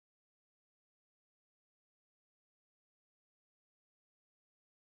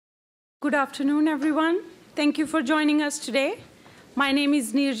Good afternoon, everyone. Thank you for joining us today. My name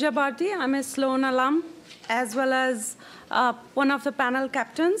is Nirja Bharti. I'm a Sloan alum, as well as one of the panel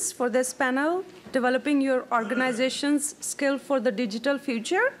captains for this panel, Developing Your Organization's Skill for the Digital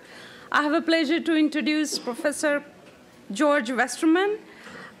Future. I have a pleasure to introduce Professor George Westerman,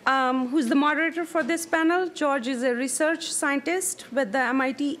 who's the moderator for this panel. George is a research scientist with the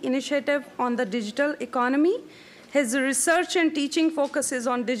MIT Initiative on the Digital Economy. His research and teaching focuses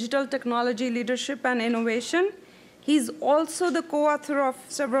on digital technology leadership and innovation. He's also the co-author of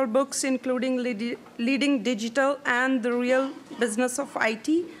several books, including Leading Digital and The Real Business of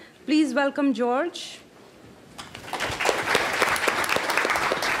IT. Please welcome George.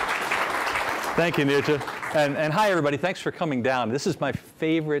 Thank you, Nirja. And hi, everybody. Thanks for coming down. This is my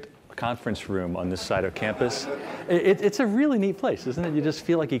favorite conference room on this side of campus. It's a really neat place, isn't it? You just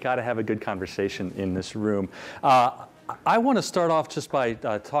feel like you got to have a good conversation in this room. I want to start off just by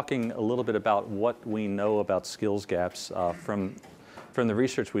talking a little bit about what we know about skills gaps from the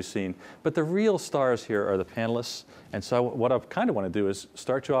research we've seen. But the real stars here are the panelists. And so what I kind of want to do is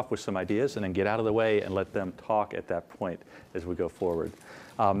start you off with some ideas and then get out of the way and let them talk at that point as we go forward.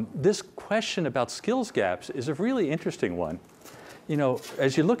 This question about skills gaps is a really interesting one. You know,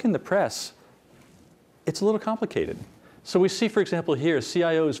 as you look in the press, it's a little complicated. So we see, for example, here,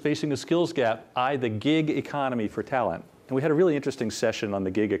 CIOs facing a skills gap, the gig economy for talent. And we had a really interesting session on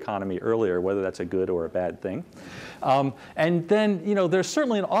the gig economy earlier, whether that's a good or a bad thing. And then, you know, there's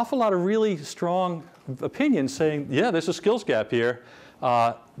certainly an awful lot of really strong opinions saying, yeah, there's a skills gap here.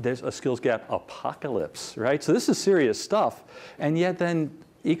 There's a skills gap apocalypse, right? So this is serious stuff. And yet then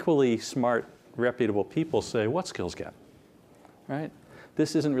equally smart, reputable people say, what skills gap? Right?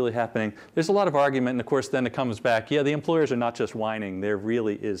 This isn't really happening. There's a lot of argument, and of course then it comes back, yeah, the employers are not just whining, there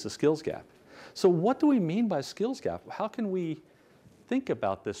really is a skills gap. So what do we mean by skills gap? How can we think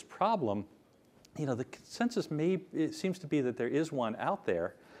about this problem? You know, the consensus it seems to be that there is one out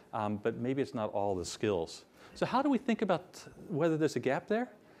there, but maybe it's not all the skills. So how do we think about whether there's a gap there?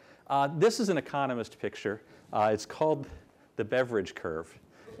 This is an economist picture. It's called the beverage curve.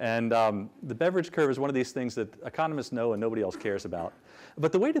 And the beverage curve is one of these things that economists know and nobody else cares about.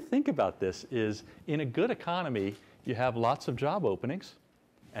 But the way to think about this is, in a good economy, you have lots of job openings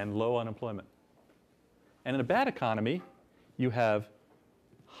and low unemployment. And in a bad economy, you have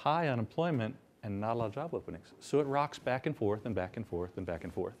high unemployment and not a lot of job openings. So it rocks back and forth and back and forth and back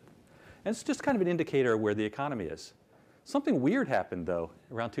and forth. And it's just kind of an indicator of where the economy is. Something weird happened, though,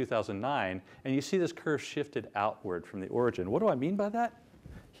 around 2009, and you see this curve shifted outward from the origin. What do I mean by that?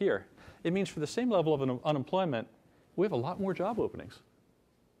 Here, it means for the same level of unemployment, we have a lot more job openings.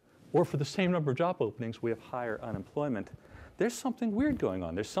 Or for the same number of job openings, we have higher unemployment. There's something weird going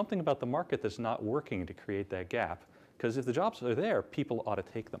on. There's something about the market that's not working to create that gap. Because if the jobs are there, people ought to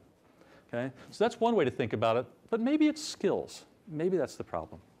take them. Okay? So that's one way to think about it. But maybe it's skills. Maybe that's the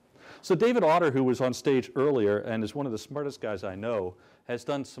problem. So David Autor, who was on stage earlier and is one of the smartest guys I know, has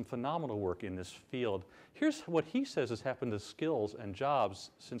done some phenomenal work in this field. Here's what he says has happened to skills and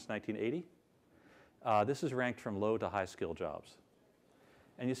jobs since 1980. This is ranked from low to high skill jobs.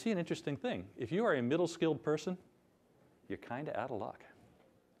 And you see an interesting thing. If you are a middle skilled person, you're kind of out of luck,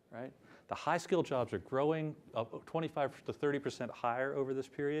 right? The high skilled jobs are growing up 25 to 30% higher over this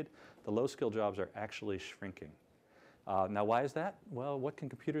period. The low skilled jobs are actually shrinking. Now, why is that? Well, what can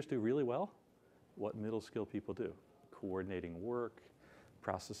computers do really well? What middle skilled people do. Coordinating work,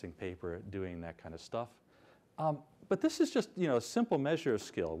 processing paper, doing that kind of stuff. But this is just, you know, a simple measure of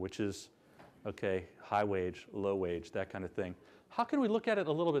skill, which is, okay, high wage, low wage, that kind of thing. How can we look at it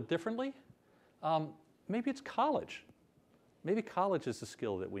a little bit differently? Maybe it's college. Maybe college is the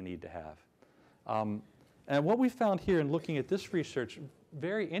skill that we need to have. And what we found here in looking at this research,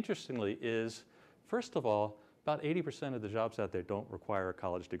 very interestingly, is, first of all, about 80% of the jobs out there don't require a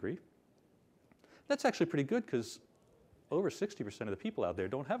college degree. That's actually pretty good because over 60% of the people out there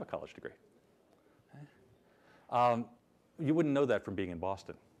don't have a college degree. You wouldn't know that from being in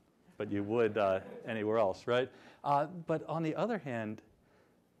Boston, but you would anywhere else, right? But on the other hand,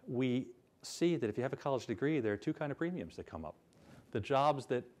 we see that if you have a college degree, there are two kinds of premiums that come up. The jobs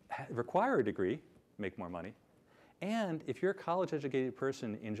that require a degree make more money. And if you're a college-educated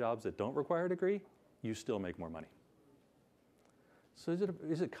person in jobs that don't require a degree, you still make more money. So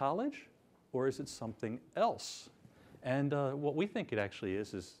is it college or is it something else? And what we think it actually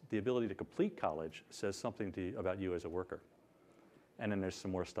is the ability to complete college says something about you as a worker. And then there's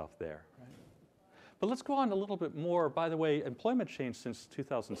some more stuff there. Right? But let's go on a little bit more. By the way, employment changed since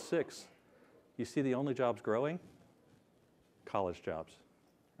 2006. You see the only jobs growing? College jobs,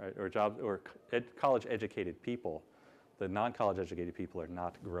 right? Or jobs, or college-educated people. The non-college educated people are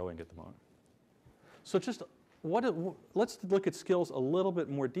not growing at the moment. So just let's look at skills a little bit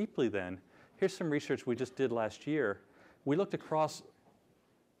more deeply then. Here's some research we just did last year. We looked across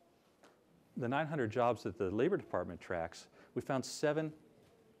the 900 jobs that the Labor Department tracks. We found 7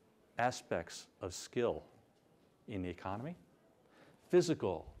 aspects of skill in the economy.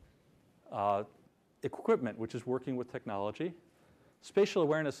 Physical, equipment, which is working with technology. Spatial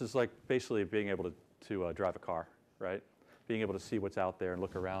awareness is like basically being able to drive a car, right? Being able to see what's out there and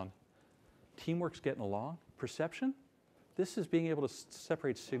look around. Teamwork's getting along. Perception, this is being able to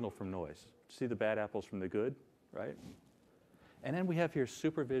separate signal from noise. See the bad apples from the good, right? And then we have here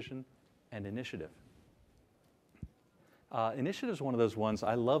supervision and initiative. Initiative is one of those ones,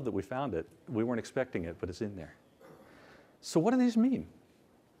 I love that we found it. We weren't expecting it, but it's in there. So what do these mean?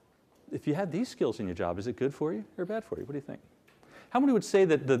 If you had these skills in your job, is it good for you or bad for you? What do you think? How many would say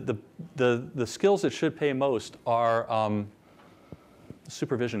that the skills that should pay most are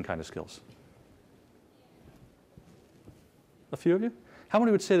supervision kind of skills? A few of you? How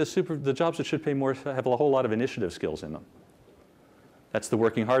many would say the jobs that should pay more have a whole lot of initiative skills in them? That's the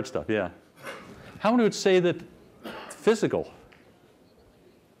working hard stuff, yeah. How many would say that physical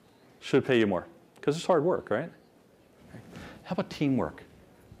should pay you more? Because it's hard work, right? How about teamwork?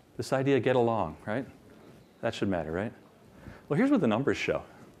 This idea of get along, right? That should matter, right? Well, here's what the numbers show.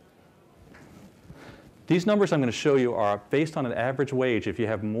 These numbers I'm going to show you are based on an average wage. If you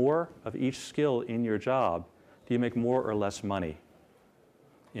have more of each skill in your job, do you make more or less money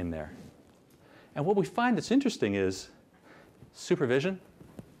in there? And what we find that's interesting is supervision.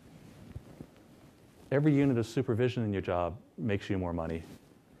 Every unit of supervision in your job makes you more money.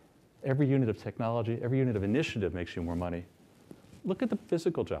 Every unit of technology, every unit of initiative makes you more money. Look at the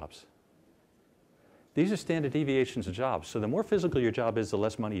physical jobs. These are standard deviations of jobs. So the more physical your job is, the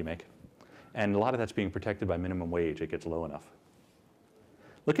less money you make. And a lot of that's being protected by minimum wage. It gets low enough.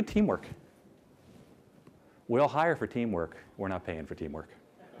 Look at teamwork. We all hire for teamwork. We're not paying for teamwork.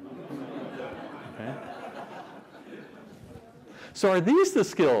 Okay? So are these the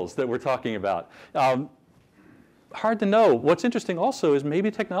skills that we're talking about? Hard to know. What's interesting also is maybe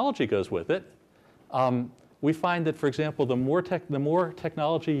technology goes with it. We find that, for example, the more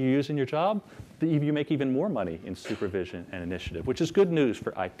technology you use in your job, you make even more money in supervision and initiative, which is good news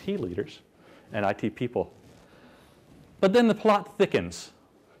for IT leaders and IT people. But then the plot thickens.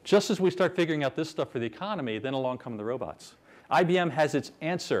 Just as we start figuring out this stuff for the economy, then along come the robots. IBM has its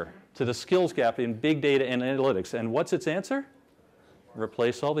answer to the skills gap in big data and analytics. And what's its answer?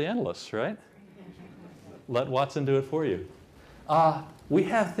 Replace all the analysts, right? Let Watson do it for you. We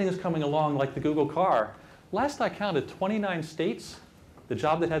have things coming along like the Google car. Last I counted, 29 states, the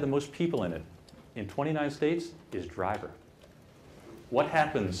job that had the most people in it, in 29 states, is driver. What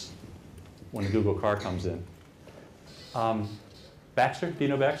happens when the Google car comes in? Baxter, do you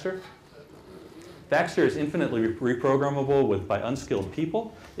know Baxter? Baxter is infinitely reprogrammable by unskilled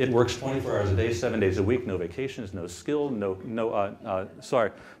people. It works 24 hours a day, 7 days a week, no vacations, no skill, no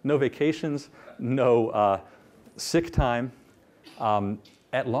vacations, no sick time.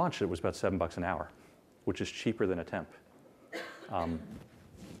 At launch, it was about $7 an hour, which is cheaper than a temp.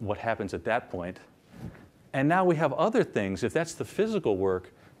 What happens at that point? And now we have other things. If that's the physical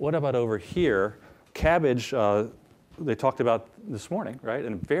work, what about over here? Cabbage, they talked about this morning, right?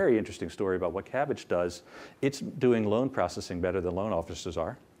 And a very interesting story about what Cabbage does. It's doing loan processing better than loan officers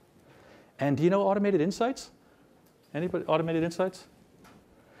are. And do you know automated insights? Anybody automated insights?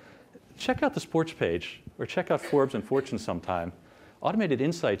 Check out the sports page or check out Forbes and Fortune sometime. Automated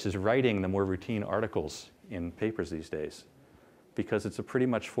insights is writing the more routine articles in papers these days because it's a pretty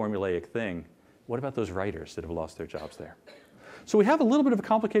much formulaic thing. What about those writers that have lost their jobs there? So we have a little bit of a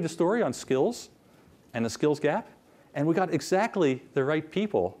complicated story on skills and the skills gap. And we got exactly the right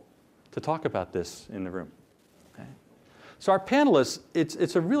people to talk about this in the room. Okay? So our panelists,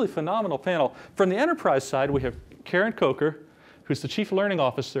 it's a really phenomenal panel. From the enterprise side, we have Karen Kocher, who's the Chief Learning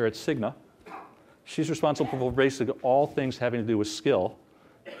Officer at Cigna. She's responsible for basically all things having to do with skill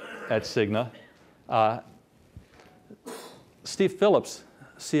at Cigna. Steve Phillips,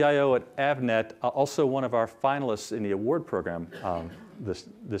 CIO at Avnet, also one of our finalists in the award program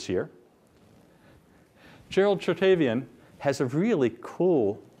this year. Gerald Chertavian has a really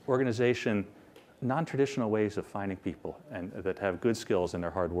cool organization, non-traditional ways of finding people and that have good skills and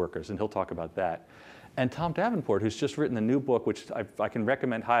they're hard workers, and he'll talk about that. And Tom Davenport, who's just written a new book, which I can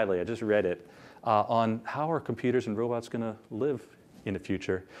recommend highly, I just read it, on how are computers and robots going to live in the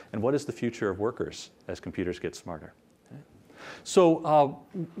future, and what is the future of workers as computers get smarter. Okay? So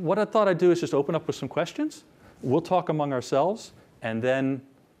what I thought I'd do is just open up with some questions. We'll talk among ourselves, and then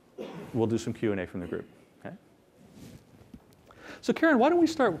we'll do some Q&A from the group. So Karen, why don't we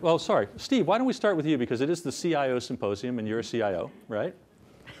start, well, sorry, Steve, why don't we start with you, because it is the CIO Symposium and you're a CIO, right?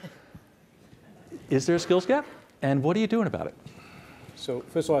 Is there a skills gap? And what are you doing about it? So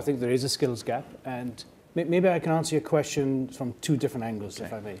first of all, I think there is a skills gap, and maybe I can answer your question from two different angles,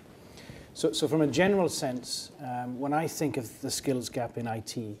 if I may. So from a general sense, when I think of the skills gap in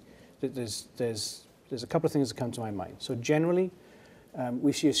IT, there's a couple of things that come to my mind. So generally,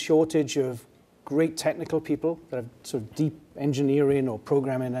 we see a shortage of great technical people that have sort of deep engineering or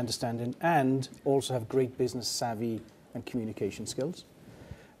programming understanding, and also have great business savvy and communication skills.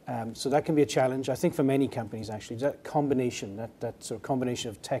 So that can be a challenge, I think, for many companies, actually, that combination, that sort of combination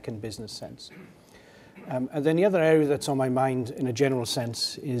of tech and business sense. And then the other area that's on my mind in a general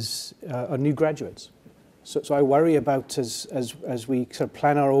sense is are new graduates. So I worry about as we sort of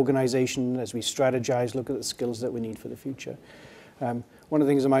plan our organization, as we strategize, look at the skills that we need for the future. One of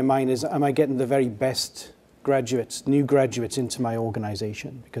the things on my mind is, am I getting the very best graduates, new graduates into my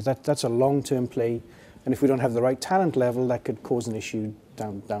organization? Because that's a long-term play. And if we don't have the right talent level, that could cause an issue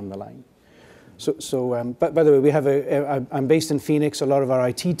down the line. But by the way, we have I'm based in Phoenix. A lot of our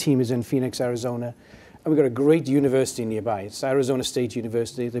IT team is in Phoenix, Arizona. And we've got a great university nearby. It's Arizona State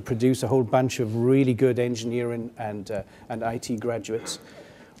University. They produce a whole bunch of really good engineering and IT graduates.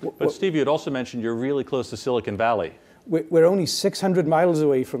 But Steve, you had also mentioned you're really close to Silicon Valley. We're only 600 miles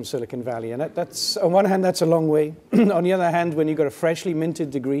away from Silicon Valley. And that's, on one hand, that's a long way. On the other hand, when you've got a freshly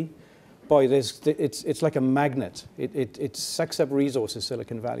minted degree, boy, it's like a magnet. It sucks up resources,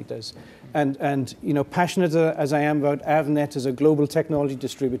 Silicon Valley does. And you know, passionate as I am about Avnet as a global technology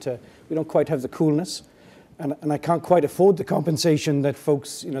distributor, we don't quite have the coolness. And I can't quite afford the compensation that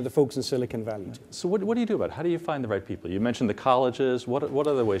folks, you know, the folks in Silicon Valley do. So what do you do about it? How do you find the right people? You mentioned the colleges. What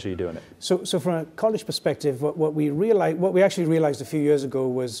other ways are you doing it? So from a college perspective, what we actually realized a few years ago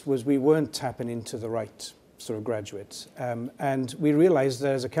was we weren't tapping into the right sort of graduates. And we realized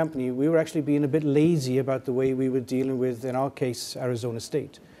that as a company, we were actually being a bit lazy about the way we were dealing with, in our case, Arizona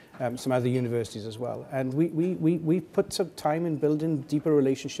State, some other universities as well. And we put some time in building deeper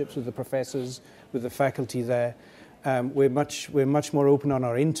relationships with the professors, with the faculty there. We're much more open on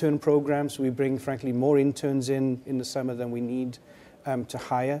our intern programs. We bring, frankly, more interns in the summer than we need to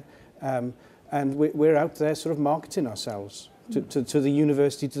hire. And we're out there sort of marketing ourselves to the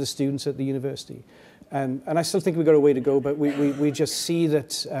university, to the students at the university. And I still think we've got a way to go, but we just see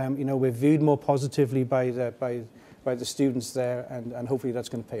that you know, we're viewed more positively by the students there, and hopefully that's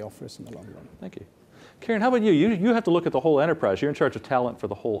going to pay off for us in the long run. Thank you. Karen, how about you? You have to look at the whole enterprise. You're in charge of talent for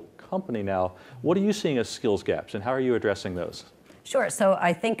the whole company now. What are you seeing as skills gaps, and how are you addressing those? Sure. So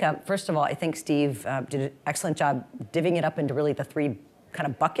I think, first of all, I think Steve did an excellent job divvying it up into really the three kind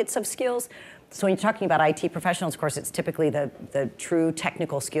of buckets of skills. So when you're talking about IT professionals, of course, it's typically the true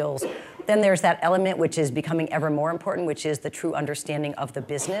technical skills. Then there's that element which is becoming ever more important, which is the true understanding of the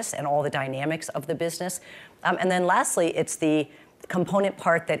business and all the dynamics of the business. And then lastly, it's the component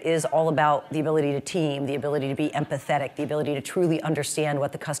part that is all about the ability to team, the ability to be empathetic, the ability to truly understand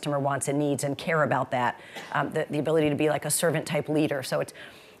what the customer wants and needs and care about that, the ability to be like a servant-type leader. So it's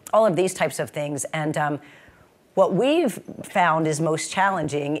all of these types of things. And what we've found is most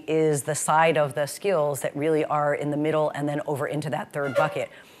challenging is the side of the skills that really are in the middle and then over into that third bucket.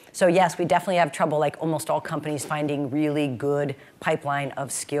 So yes, we definitely have trouble, like almost all companies, finding really good pipeline of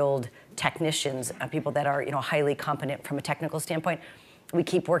skilled technicians, people that are, you know, highly competent from a technical standpoint. We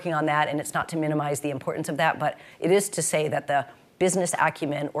keep working on that, and it's not to minimize the importance of that, but it is to say that the business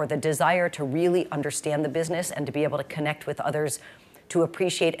acumen or the desire to really understand the business and to be able to connect with others to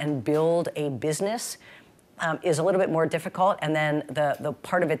appreciate and build a business is a little bit more difficult. And then the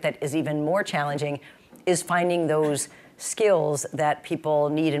part of it that is even more challenging is finding those skills that people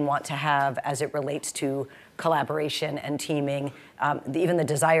need and want to have as it relates to collaboration and teaming, even the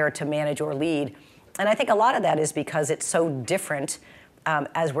desire to manage or lead. And I think a lot of that is because it's so different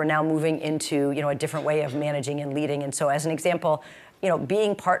as we're now moving into, you know, a different way of managing and leading. And so as an example, you know,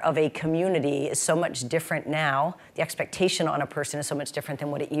 being part of a community is so much different now. The expectation on a person is so much different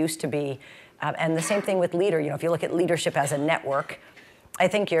than what it used to be. And the same thing with leader. You know, if you look at leadership as a network, I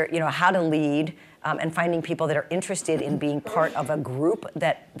think you know, how to lead and finding people that are interested in being part of a group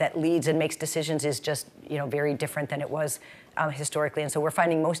that leads and makes decisions is just, you know, very different than it was historically. And so we're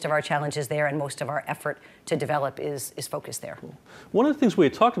finding most of our challenges there, and most of our effort to develop is focused there. Cool. One of the things we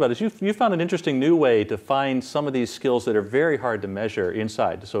had talked about is you found an interesting new way to find some of these skills that are very hard to measure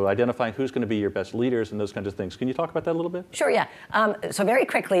inside. So identifying who's going to be your best leaders and those kinds of things. Can you talk about that a little bit? Sure, yeah. So very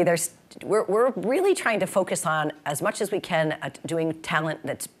quickly, we're really trying to focus on, as much as we can, doing talent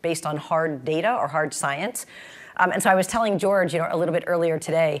that's based on hard data or hard science. And so I was telling George, you know, a little bit earlier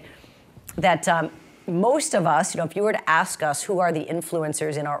today that most of us, if you were to ask us who are the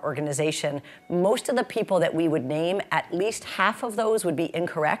influencers in our organization, most of the people that we would name, at least half of those would be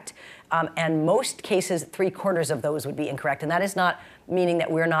incorrect. And most cases, 3/4 of those would be incorrect. And that is not meaning that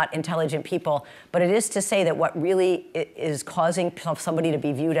we're not intelligent people, but it is to say that what really is causing somebody to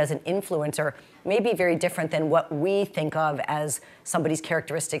be viewed as an influencer may be very different than what we think of as somebody's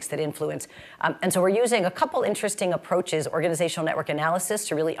characteristics that influence. And so we're using a couple interesting approaches, organizational network analysis,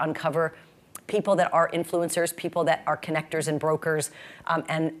 to really uncover people that are influencers, people that are connectors and brokers,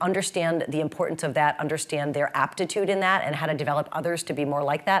 and understand the importance of that, understand their aptitude in that, and how to develop others to be more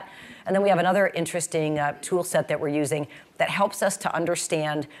like that. And then we have another interesting tool set that we're using that helps us to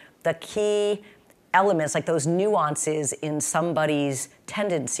understand the key elements, like those nuances in somebody's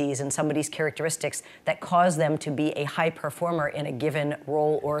tendencies and somebody's characteristics that cause them to be a high performer in a given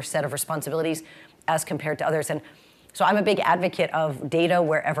role or set of responsibilities as compared to others. And so I'm a big advocate of data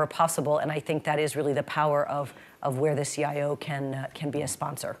wherever possible, and I think that is really the power of where the CIO can be a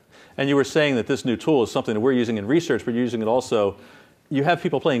sponsor. And you were saying that this new tool is something that we're using in research, but you're using it also. You have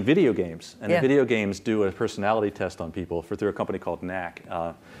people playing video games, and the video games do a personality test on people through a company called NAC.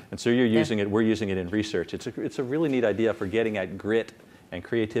 And so you're using it, we're using it in research. It's a really neat idea for getting at grit and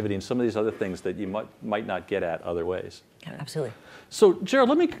creativity and some of these other things that you might not get at other ways. Yeah, absolutely. So Gerald,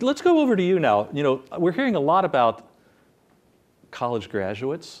 let's go over to you now. We're hearing a lot about college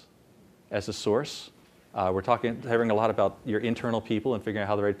graduates as a source. We're hearing a lot about your internal people and figuring out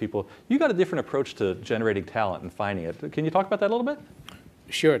how the right people. You got a different approach to generating talent and finding it. Can you talk about that a little bit?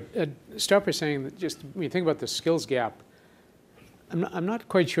 Sure. Start by saying that just when you think about the skills gap, I'm not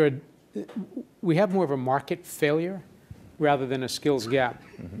quite sure. We have more of a market failure rather than a skills gap.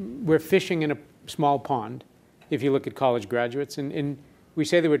 Mm-hmm. We're fishing in a small pond if you look at college graduates. And we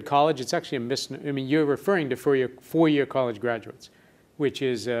say the word college, it's actually a misnomer. I mean, you're referring to four-year college graduates, which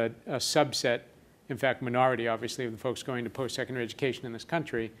is a subset, in fact, minority, obviously, of the folks going to post-secondary education in this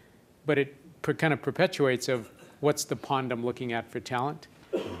country. But it kind of perpetuates of what's the pond I'm looking at for talent.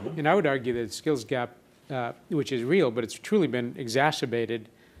 Mm-hmm. And I would argue that the skills gap, which is real, but it's truly been exacerbated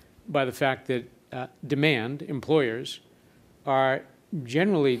by the fact that employers, are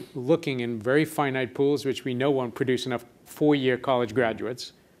generally looking in very finite pools, which we know won't produce enough four-year college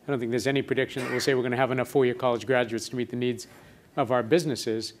graduates. I don't think there's any prediction that will say we're going to have enough four-year college graduates to meet the needs of our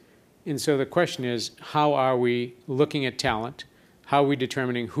businesses. And so the question is, how are we looking at talent? How are we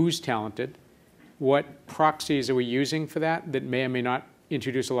determining who's talented? What proxies are we using for that may or may not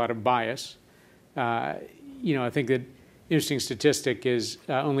introduce a lot of bias? I think that interesting statistic is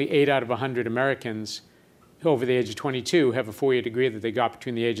only 8 out of 100 Americans over the age of 22 have a four-year degree that they got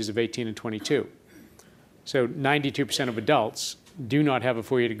between the ages of 18 and 22. So 92% of adults do not have a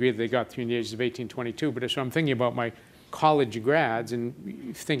four-year degree that they got between the ages of 18 and 22. But as I'm thinking about my college grads and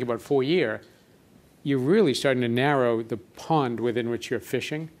you think about four-year, you're really starting to narrow the pond within which you're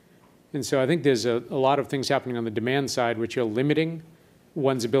fishing. And so I think there's a lot of things happening on the demand side which are limiting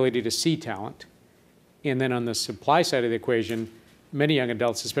one's ability to see talent. And then on the supply side of the equation, many young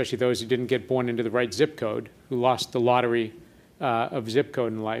adults, especially those who didn't get born into the right zip code, who lost the lottery of zip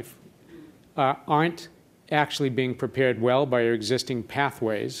code in life, aren't actually being prepared well by your existing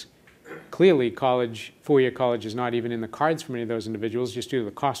pathways. Clearly, four-year college is not even in the cards for many of those individuals, just due to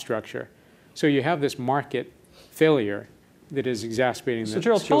the cost structure. So you have this market failure that is exacerbating the skills gap. So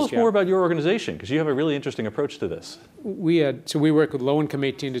Gerald, tell us more about your organization, because you have a really interesting approach to this. We work with low-income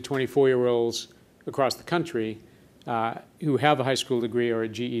 18 to 24-year-olds across the country who have a high school degree or a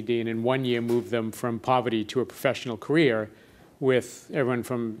GED, and in 1 year move them from poverty to a professional career with everyone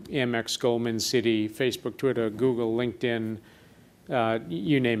from Amex, Goldman, Citi, Facebook, Twitter, Google, LinkedIn,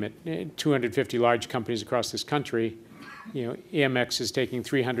 you name it, 250 large companies across this country. Amex is taking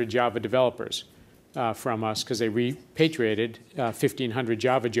 300 Java developers from us because they repatriated 1,500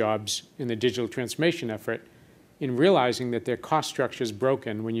 Java jobs in the digital transformation effort, in realizing that their cost structure is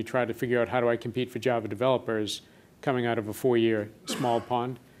broken when you try to figure out how do I compete for Java developers coming out of a four-year small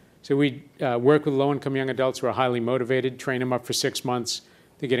pond. So we work with low-income young adults who are highly motivated, train them up for 6 months.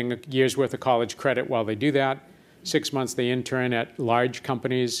 They're getting a year's worth of college credit while they do that. 6 months they intern at large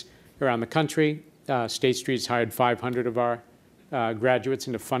companies around the country. State Street's hired 500 of our graduates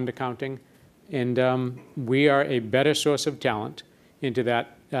into fund accounting. And we are a better source of talent into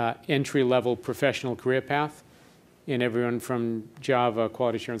that entry-level professional career path in everyone from Java,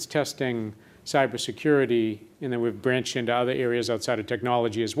 quality assurance testing, cybersecurity, and then we've branched into other areas outside of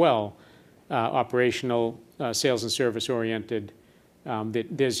technology as well, operational, sales and service oriented.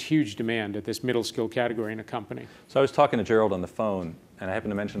 There's huge demand at this middle skill category in a company. So I was talking to Gerald on the phone, and I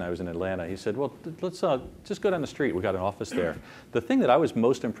happened to mention I was in Atlanta. He said, well, let's just go down the street. We got an office there. The thing that I was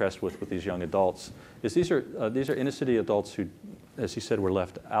most impressed with these young adults is these are inner city adults who, as he said, were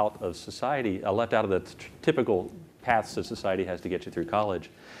left out of society, left out of the typical paths that society has to get you through college.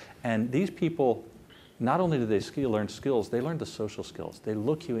 And these people, not only do they learn skills, they learn the social skills. They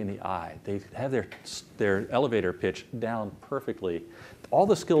look you in the eye. They have their elevator pitch down perfectly. All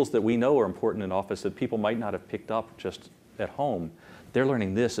the skills that we know are important in office that people might not have picked up just at home, they're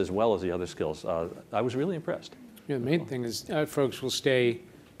learning this as well as the other skills. I was really impressed. Yeah, the main thing is folks will stay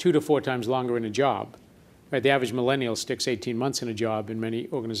 2 to 4 times longer in a job. Right, the average millennial sticks 18 months in a job in many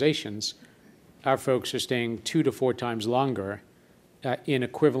organizations. Our folks are staying 2 to 4 times longer in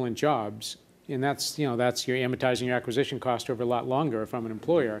equivalent jobs. And that's, you're amortizing your acquisition cost over a lot longer if I'm an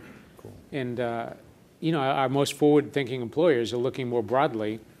employer. Cool. And, our most forward-thinking employers are looking more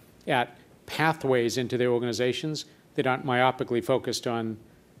broadly at pathways into their organizations that aren't myopically focused on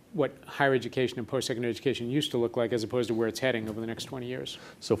what higher education and post-secondary education used to look like as opposed to where it's heading over the next 20 years.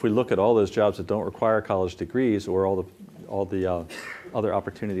 So if we look at all those jobs that don't require college degrees or all the other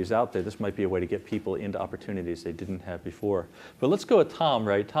opportunities out there, this might be a way to get people into opportunities they didn't have before. But let's go with Tom,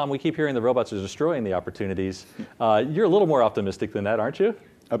 right? Tom, we keep hearing the robots are destroying the opportunities. You're a little more optimistic than that, aren't you?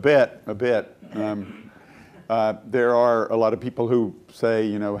 A bit. There are a lot of people who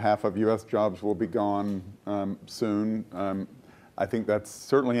say, half of U.S. jobs will be gone soon. I think that's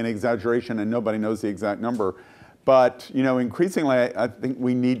certainly an exaggeration, and nobody knows the exact number. But increasingly, I think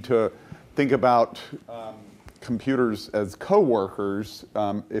we need to think about computers as co-workers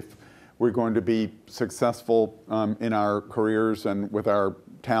if we're going to be successful in our careers and with our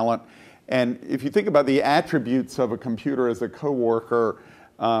talent. And if you think about the attributes of a computer as a co-worker,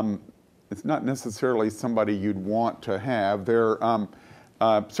 it's not necessarily somebody you'd want to have. They're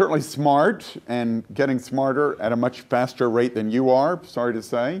certainly smart and getting smarter at a much faster rate than you are, sorry to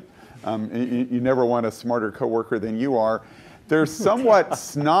say. You never want a smarter coworker than you are. They're somewhat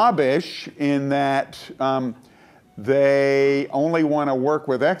snobbish in that they only want to work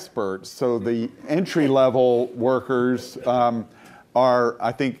with experts. So the entry-level workers are,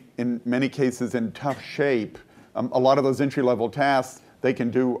 I think, in many cases in tough shape. A lot of those entry-level tasks they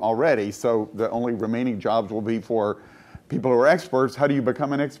can do already. So the only remaining jobs will be for people who are experts. How do you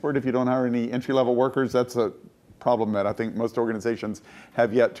become an expert if you don't hire any entry-level workers? That's a problem that I think most organizations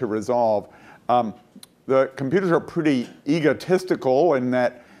have yet to resolve. The computers are pretty egotistical in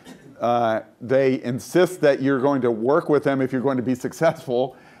that they insist that you're going to work with them if you're going to be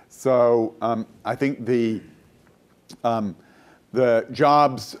successful. So I think the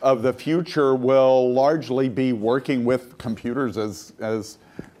jobs of the future will largely be working with computers as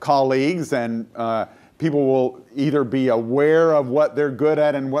colleagues, and people will either be aware of what they're good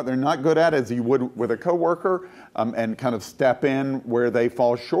at and what they're not good at, as you would with a coworker, and kind of step in where they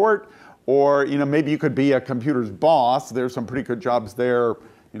fall short. Or maybe you could be a computer's boss. There's some pretty good jobs there.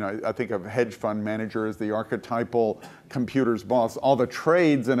 I think of hedge fund manager as the archetypal computer's boss. All the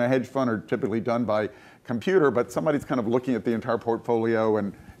trades in a hedge fund are typically done by computer, but somebody's kind of looking at the entire portfolio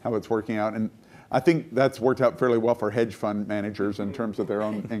and how it's working out. And I think that's worked out fairly well for hedge fund managers in terms of their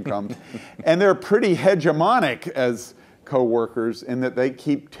own incomes. And they're pretty hegemonic as co-workers in that they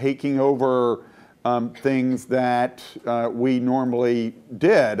keep taking over things that we normally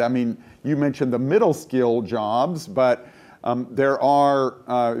did. I mean, you mentioned the middle skill jobs, but there are,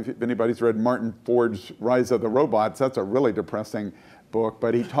 if anybody's read Martin Ford's Rise of the Robots, that's a really depressing book,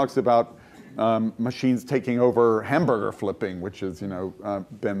 but he talks about machines taking over hamburger flipping, which has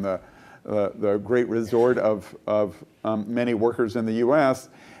been the great resort of many workers in the U.S.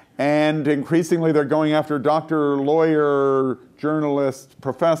 And increasingly they're going after doctor, lawyer, journalist,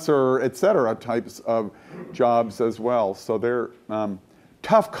 professor, et cetera types of jobs as well. So they're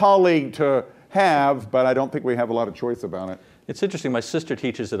tough colleague to have, but I don't think we have a lot of choice about it. It's interesting. My sister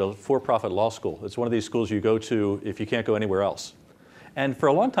teaches at a for-profit law school. It's one of these schools you go to if you can't go anywhere else. And for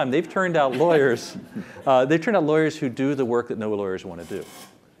a long time, they've turned out lawyers. Who do the work that no lawyers want to do.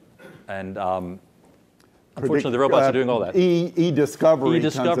 And unfortunately, the robots are doing all that. E-discovery.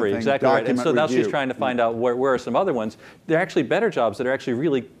 E-discovery, exactly right. And so now she's trying to find out where are some other ones. They're actually better jobs that are actually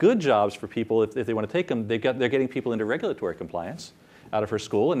really good jobs for people if they want to take them. They're getting people into regulatory compliance out of her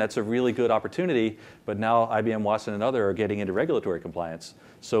school, and that's a really good opportunity. But now IBM, Watson, and other are getting into regulatory compliance.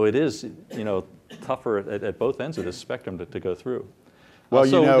 So it is, tougher at both ends of this spectrum to go through. Well,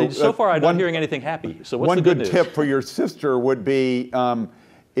 so far I'm not hearing anything happy. So what's the good news? One good tip for your sister would be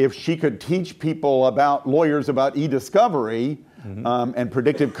if she could teach people lawyers about e-discovery and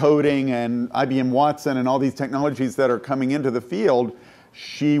predictive coding and IBM Watson and all these technologies that are coming into the field,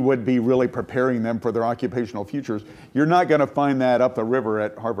 she would be really preparing them for their occupational futures. You're not going to find that up the river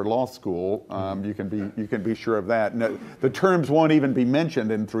at Harvard Law School. You can be sure of that. And the terms won't even be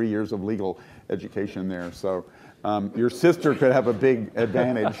mentioned in 3 years of legal education there. So your sister could have a big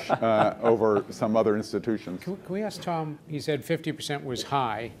advantage over some other institutions. Can we ask Tom? He said 50% was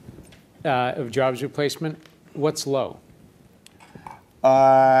high of jobs replacement. What's low?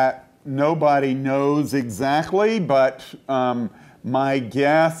 Nobody knows exactly, but my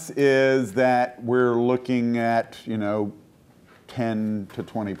guess is that we're looking at 10 to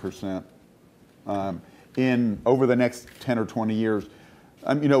 20% in over the next 10 or 20 years.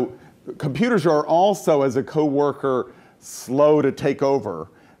 Computers are also, as a coworker, slow to take over.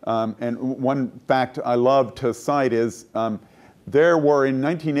 And one fact I love to cite is there were in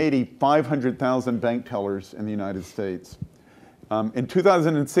 1980 500,000 bank tellers in the United States. In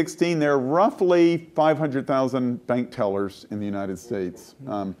 2016, there are roughly 500,000 bank tellers in the United States,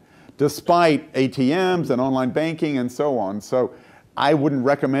 despite ATMs and online banking and so on. So I wouldn't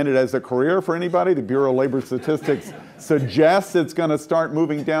recommend it as a career for anybody. The Bureau of Labor Statistics suggests it's going to start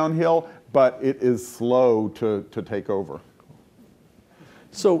moving downhill, but it is slow to take over.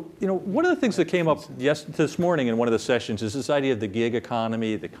 So, one of the things that came up this morning in one of the sessions is this idea of the gig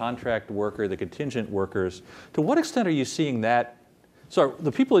economy, the contract worker, the contingent workers. To what extent are you seeing that? So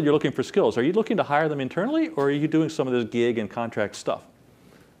the people that you're looking for skills, are you looking to hire them internally, or are you doing some of this gig and contract stuff?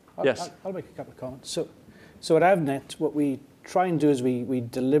 Yes? I'll make a couple of comments. So at Avnet, what we try and do is we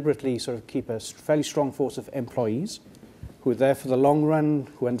deliberately sort of keep a fairly strong force of employees who are there for the long run,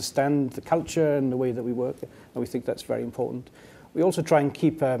 who understand the culture and the way that we work, and we think that's very important. We also try and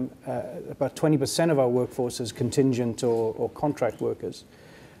keep about 20% of our workforce as contingent or contract workers.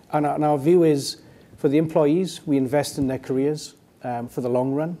 And our view is, for the employees, we invest in their careers for the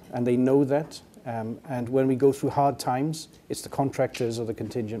long run, and they know that. And when we go through hard times, it's the contractors or the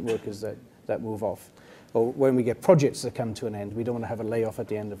contingent workers that move off. Or when we get projects that come to an end, we don't want to have a layoff at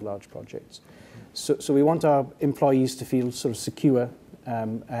the end of large projects. So we want our employees to feel sort of secure,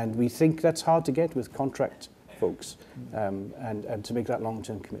 and we think that's hard to get with contract folks, and to make that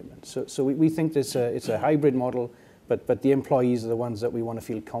long-term commitment. So we think it's a hybrid model, but the employees are the ones that we want to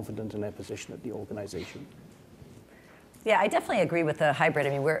feel confident in their position at the organization. Yeah, I definitely agree with the hybrid.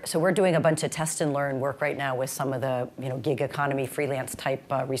 I mean, we're doing a bunch of test and learn work right now with some of the gig economy freelance type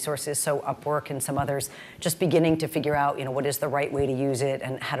resources. So Upwork and some others, just beginning to figure out what is the right way to use it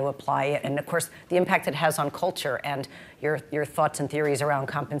and how to apply it, and of course the impact it has on culture and your thoughts and theories around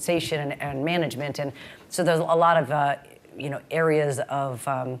compensation and management. And so there's a lot of areas of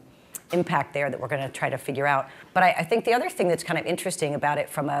impact there that we're going to try to figure out. But I think the other thing that's kind of interesting about it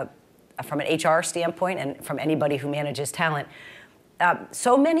from an HR standpoint and from anybody who manages talent,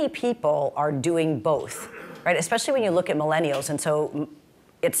 so many people are doing both, right? Especially when you look at millennials. And so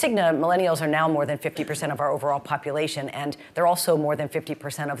at Cigna, millennials are now more than 50% of our overall population, and they're also more than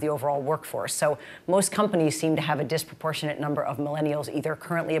 50% of the overall workforce. So most companies seem to have a disproportionate number of millennials either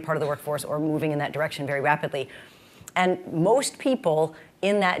currently a part of the workforce or moving in that direction very rapidly. And most people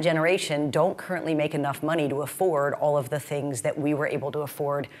in that generation don't currently make enough money to afford all of the things that we were able to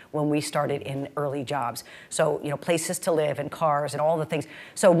afford when we started in early jobs. So, places to live and cars and all the things.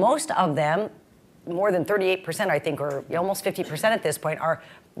 So most of them, more than 38%, I think, or almost 50% at this point, are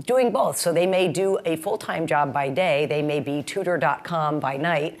doing both. So they may do a full-time job by day. They may be tutor.com by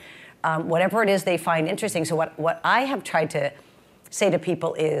night. Whatever it is they find interesting. So what I have tried to say to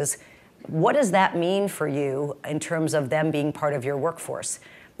people is, what does that mean for you in terms of them being part of your workforce?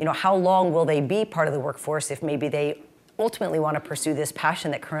 How long will they be part of the workforce if maybe they ultimately want to pursue this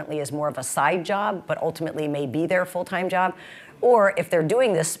passion that currently is more of a side job, but ultimately may be their full-time job? Or if they're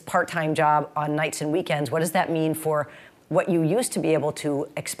doing this part-time job on nights and weekends, what does that mean for what you used to be able to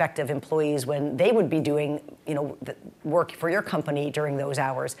expect of employees when they would be doing, the work for your company during those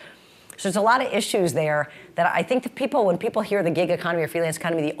hours? So there's a lot of issues there that I think that when people hear the gig economy or freelance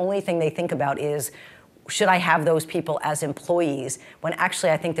economy, the only thing they think about is, should I have those people as employees? When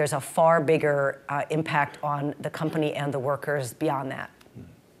actually I think there's a far bigger impact on the company and the workers beyond that.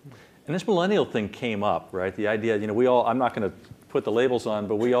 And this millennial thing came up, right? The idea, I'm not going to put the labels on,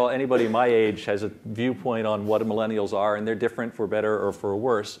 but anybody my age has a viewpoint on what millennials are, and they're different for better or for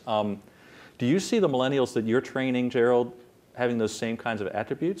worse. Do you see the millennials that you're training, Gerald, having those same kinds of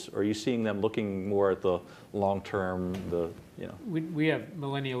attributes, or are you seeing them looking more at the long term, We have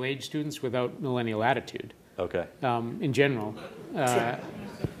millennial age students without millennial attitude. Okay. In general.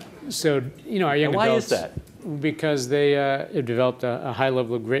 So, our young adults. Why is that? Because they have developed a high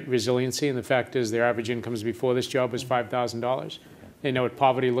level of grit, resiliency, and the fact is their average incomes before this job was $5,000. They know what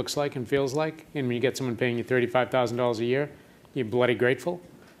poverty looks like and feels like, and when you get someone paying you $35,000 a year, You're bloody grateful.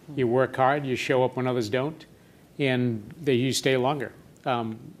 You work hard. You show up when others don't, and you stay longer.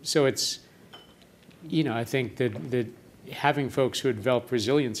 So it's, I think that having folks who develop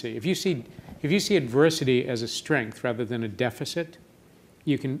resiliency. If you see adversity as a strength rather than a deficit,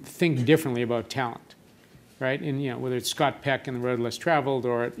 you can think differently about talent, right? And whether it's Scott Peck and The Road Less Traveled,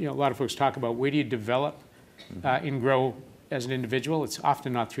 or a lot of folks talk about where do you develop and grow as an individual. It's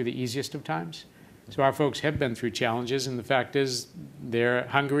often not through the easiest of times. So our folks have been through challenges, and the fact is they're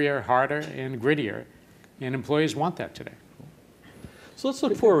hungrier, harder, and grittier, and employees want that today. So let's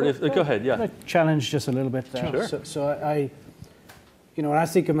look forward. Go ahead, yeah. Can I challenge just a little bit there? Sure. So I when I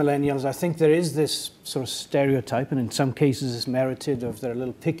think of millennials, I think there is this sort of stereotype, and in some cases it's merited, of they're a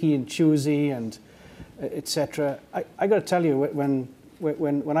little picky and choosy and etc. I got to tell you,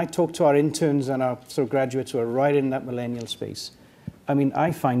 when I talk to our interns and our sort of graduates who are right in that millennial space, I mean,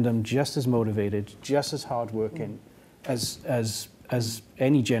 I find them just as motivated, just as hardworking as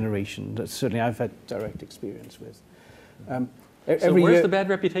any generation that certainly I've had direct experience with. So where's the bad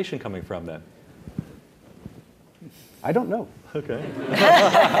reputation coming from then? I don't know. Okay.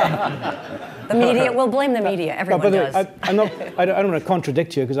 The media, we'll blame the media. Everyone does. I don't want to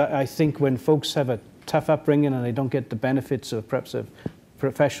contradict you, because I think when folks have a tough upbringing and they don't get the benefits of perhaps a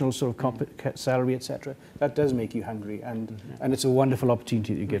professional sort of salary, etc., that does make you hungry, and it's a wonderful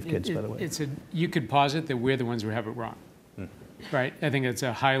opportunity to give kids, by the way. You could posit that we're the ones who have it wrong, right? I think it's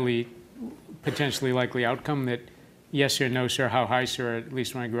a highly potentially likely outcome that yes sir, no sir, how high sir, at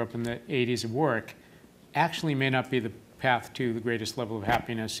least when I grew up in the 80s of work, actually may not be the path to the greatest level of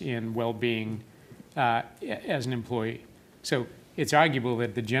happiness and well-being as an employee. So it's arguable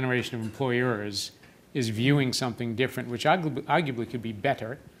that the generation of employers is viewing something different, which arguably could be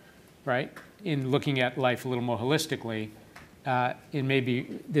better, right, in looking at life a little more holistically. And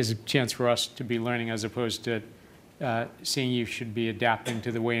maybe there's a chance for us to be learning, as opposed to seeing you should be adapting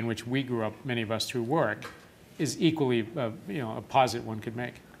to the way in which we grew up, many of us, through work, is equally a posit one could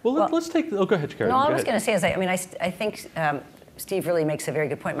make. Well, let's take. Go ahead, Gerald. No, all I was going to say is, I think Steve really makes a very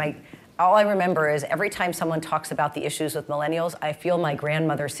good point. All I remember is every time someone talks about the issues with millennials, I feel my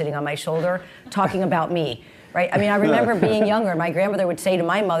grandmother sitting on my shoulder talking about me, right? I remember being younger, my grandmother would say to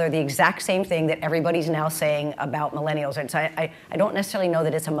my mother the exact same thing that everybody's now saying about millennials. And so I don't necessarily know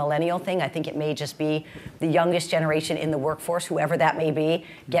that it's a millennial thing. I think it may just be the youngest generation in the workforce, whoever that may be,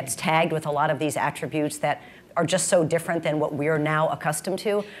 gets tagged with a lot of these attributes that are just so different than what we're now accustomed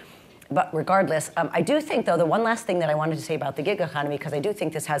to. But regardless, I do think, though, the one last thing that I wanted to say about the gig economy, because I do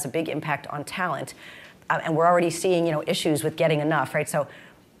think this has a big impact on talent, and we're already seeing, issues with getting enough, right? So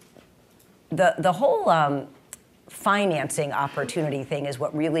the whole financing opportunity thing is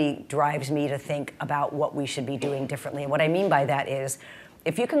what really drives me to think about what we should be doing differently. And what I mean by that is,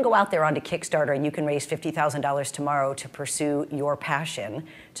 if you can go out there onto Kickstarter and you can raise $50,000 tomorrow to pursue your passion,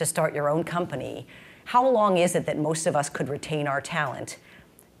 to start your own company, how long is it that most of us could retain our talent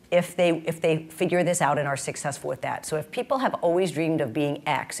if they figure this out and are successful with that? So if people have always dreamed of being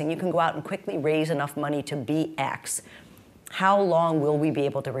X, and you can go out and quickly raise enough money to be X, how long will we be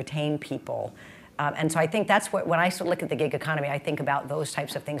able to retain people? And so I think that's what, when I sort of look at the gig economy, I think about those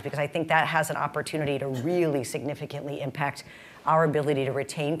types of things, because I think that has an opportunity to really significantly impact our ability to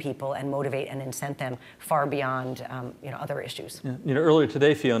retain people and motivate and incent them far beyond other issues. Yeah. Earlier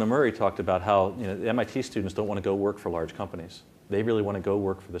today, Fiona Murray talked about how the MIT students don't want to go work for large companies. They really want to go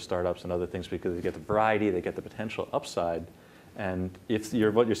work for the startups and other things, because they get the variety, they get the potential upside. And if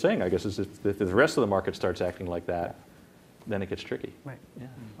what you're saying, I guess, is if the rest of the market starts acting like that, then it gets tricky. Right. Yeah.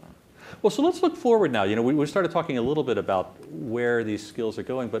 Well, so let's look forward now. We started talking a little bit about where these skills are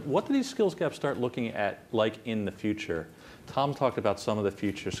going, but what do these skills gaps start looking at like in the future? Tom talked about some of the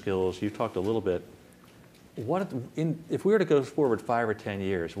future skills. You talked a little bit. If we were to go forward 5 or 10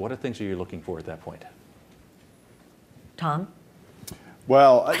 years, what are things are you looking for at that point? Tom?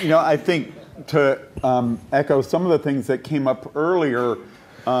 Well, I think to echo some of the things that came up earlier,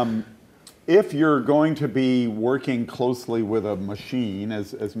 if you're going to be working closely with a machine,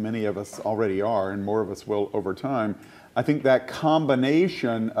 as many of us already are, and more of us will over time, I think that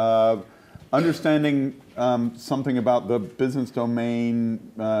combination of understanding something about the business domain,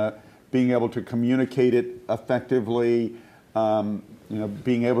 being able to communicate it effectively,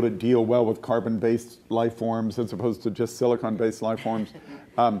 being able to deal well with carbon-based life forms as opposed to just silicon-based life forms,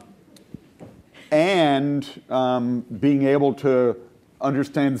 and being able to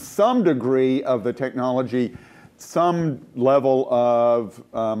understand some degree of the technology, some level of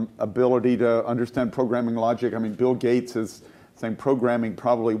ability to understand programming logic. I mean, Bill Gates is saying programming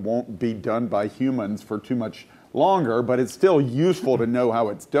probably won't be done by humans for too much longer, but it's still useful to know how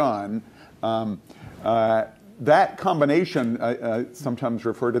it's done. that combination, I sometimes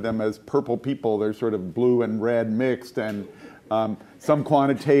refer to them as purple people. They're sort of blue and red mixed, and some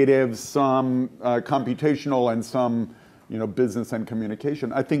quantitative, some computational, and some business and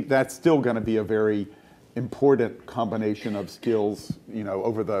communication. I think that's still going to be a very important combination of skills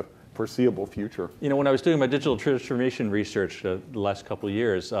over the foreseeable future. When I was doing my digital transformation research the last couple of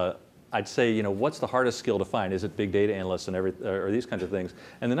years, I'd say, what's the hardest skill to find? Is it big data analysts and or these kinds of things?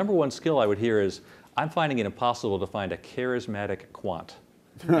 And the number one skill I would hear is, I'm finding it impossible to find a charismatic quant.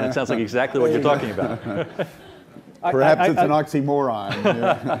 And it sounds like exactly what you're talking about. Perhaps it's an oxymoron.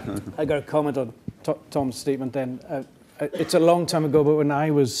 Yeah. I got a comment on Tom's statement then. It's a long time ago, but when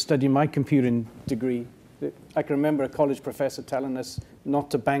I was studying my computing degree, I can remember a college professor telling us not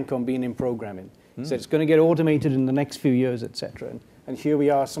to bank on being in programming. He said it's going to get automated in the next few years, etc. And here we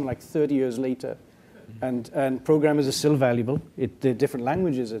are, something like 30 years later, and programmers are still valuable. They're different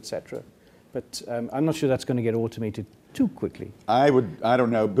languages, etc. But I'm not sure that's going to get automated too quickly. I don't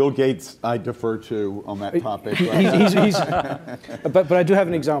know. Bill Gates, I defer to on that topic. But I do have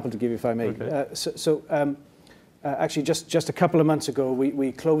an example to give you, if I may. Okay. Actually, just a couple of months ago,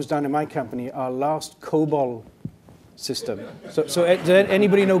 we closed down in my company our last COBOL system. So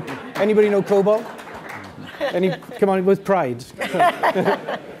anybody know COBOL? Come on, with pride.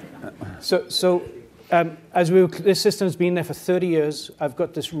 This system's been there for 30 years. I've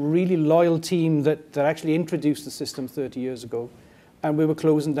got this really loyal team that actually introduced the system 30 years ago, and we were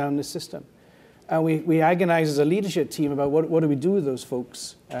closing down this system. And we agonized as a leadership team about what do we do with those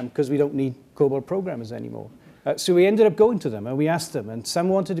folks, because we don't need COBOL programmers anymore. So we ended up going to them, and we asked them, and some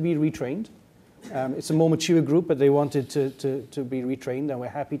wanted to be retrained. It's a more mature group, but they wanted to be retrained, and we're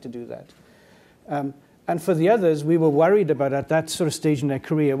happy to do that. And for the others, we were worried about at that sort of stage in their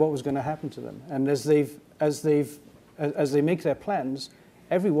career what was going to happen to them. And as they make their plans,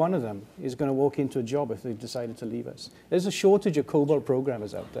 every one of them is going to walk into a job if they've decided to leave us. There's a shortage of COBOL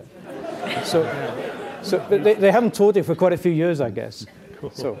programmers out there. So they haven't taught it for quite a few years, I guess.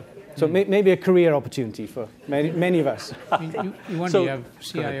 Cool. So maybe a career opportunity for many of us. You wonder, you have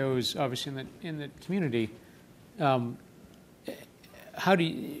CIOs, obviously, in the community. How do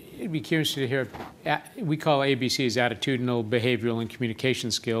you, it'd be curious to hear, we call ABCs attitudinal, behavioral, and communication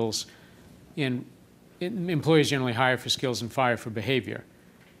skills. Employers generally hire for skills and fire for behavior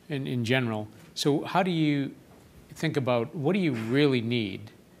in general. So how do you think about, what do you really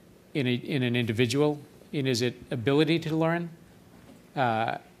need in an individual? And is it ability to learn,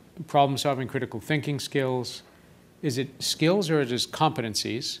 problem solving, critical thinking skills? Is it skills or is it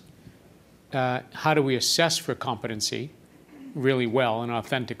competencies? How do we assess for competency really well and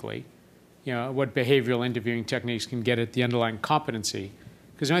authentically? What behavioral interviewing techniques can get at the underlying competency?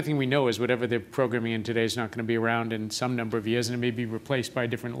 Because the only thing we know is whatever they're programming in today is not going to be around in some number of years, and it may be replaced by a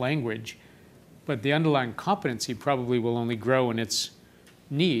different language. But the underlying competency probably will only grow in its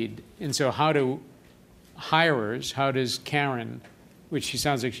need. And so how do hirers, how does Karen, which she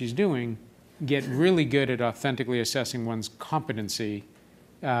sounds like she's doing, get really good at authentically assessing one's competency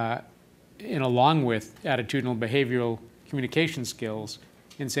along with attitudinal, behavioral, communication skills,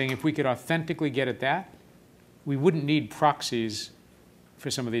 and saying if we could authentically get at that, we wouldn't need proxies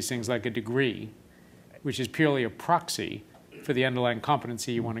for some of these things like a degree, which is purely a proxy for the underlying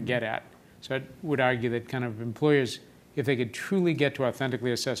competency you want to get at. So I would argue that kind of employers, if they could truly get to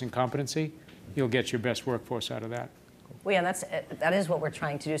authentically assessing competency, you'll get your best workforce out of that. Well, yeah, that is what we're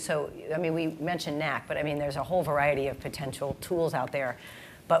trying to do. So, I mean, we mentioned NAC, but I mean, there's a whole variety of potential tools out there.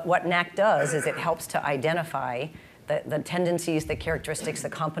 But what NAC does is it helps to identify the tendencies, the characteristics, the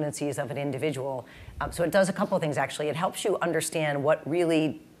competencies of an individual. So it does a couple of things, actually. It helps you understand what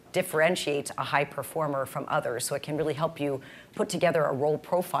really differentiates a high performer from others. So it can really help you put together a role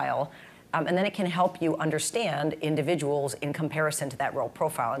profile. And then it can help you understand individuals in comparison to that role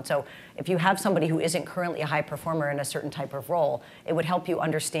profile. And so if you have somebody who isn't currently a high performer in a certain type of role, it would help you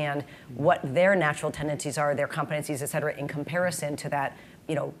understand what their natural tendencies are, their competencies, et cetera, in comparison to that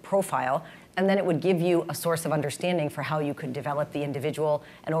profile. And then it would give you a source of understanding for how you could develop the individual.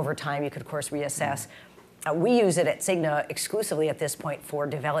 And over time, you could, of course, reassess. We use it at Cigna exclusively at this point for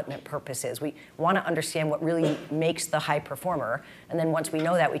development purposes. We want to understand what really makes the high performer. And then once we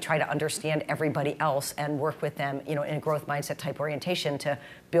know that, we try to understand everybody else and work with them in a growth mindset type orientation to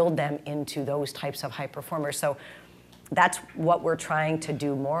build them into those types of high performers. So that's what we're trying to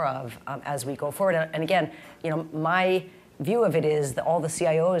do more of as we go forward. And again, my view of it is that all the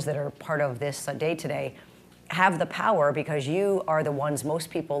CIOs that are part of this day today have the power, because you are the ones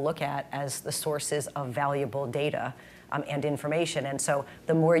most people look at as the sources of valuable data. and information. And so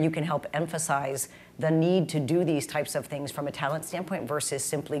the more you can help emphasize the need to do these types of things from a talent standpoint versus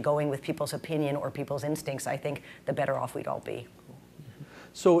simply going with people's opinion or people's instincts, I think the better off we'd all be.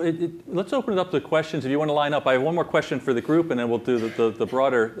 So let's open it up to questions. If you want to line up, I have one more question for the group, and then we'll do the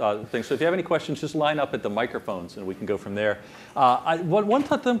broader thing. So if you have any questions, just line up at the microphones, and we can go from there. One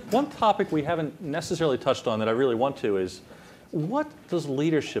topic we haven't necessarily touched on that I really want to is, what does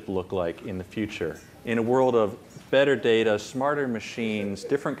leadership look like in the future? In a world of better data, smarter machines,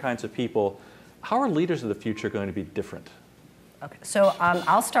 different kinds of people, how are leaders of the future going to be different? Okay, so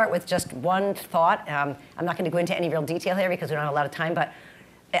I'll start with just one thought. I'm not going to go into any real detail here because we don't have a lot of time, but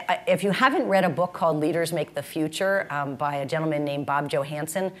if you haven't read a book called Leaders Make the Future by a gentleman named Bob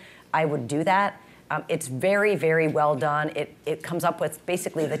Johansen, I would do that. It's very, very well done. It comes up with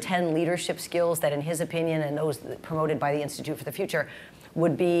basically the 10 leadership skills that, in his opinion, and those promoted by the Institute for the Future,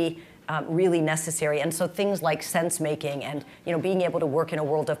 would be really necessary. And so things like sense making and being able to work in a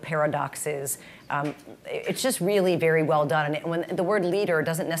world of paradoxes, it's just really very well done. And when the word leader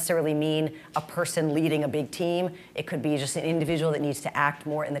doesn't necessarily mean a person leading a big team. It could be just an individual that needs to act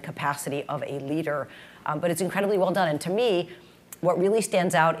more in the capacity of a leader. But it's incredibly well done. And to me, what really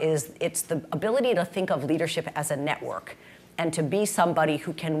stands out is it's the ability to think of leadership as a network and to be somebody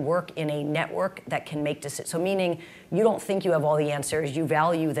who can work in a network that can make decisions. So meaning you don't think you have all the answers, you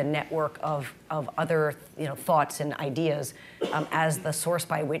value the network of other thoughts and ideas as the source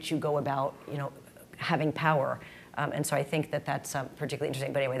by which you go about having power. And so I think that that's particularly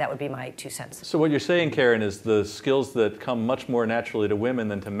interesting. But anyway, that would be my 2 cents. So what you're saying, Karen, is the skills that come much more naturally to women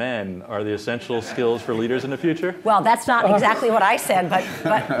than to men are the essential skills for leaders in the future? Well, that's not exactly what I said,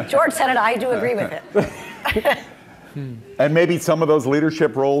 but George said it. I do agree with it. And maybe some of those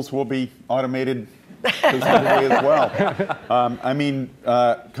leadership roles will be automated presumably as well. I mean,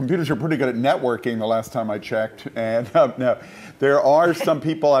 computers are pretty good at networking the last time I checked. And now, there are some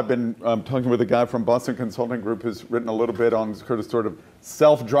people, I've been talking with a guy from Boston Consulting Group who's written a little bit on sort of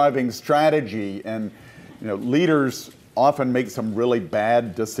self-driving strategy. And leaders often make some really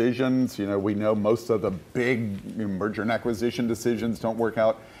bad decisions. We know most of the big merger and acquisition decisions don't work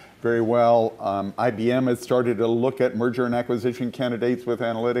out very well. IBM has started to look at merger and acquisition candidates with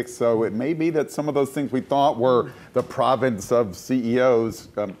analytics, so it may be that some of those things we thought were the province of CEOs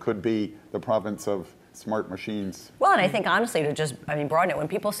could be the province of smart machines. Well, and I think honestly, to just broaden it, when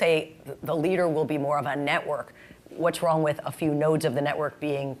people say the leader will be more of a network, what's wrong with a few nodes of the network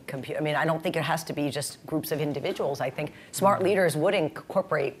being compute? I don't think it has to be just groups of individuals. I think smart leaders would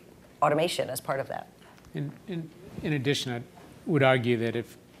incorporate automation as part of that. In addition, I would argue that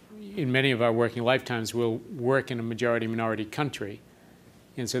if in many of our working lifetimes, we'll work in a majority-minority country.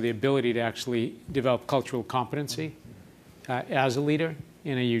 And so the ability to actually develop cultural competency as a leader,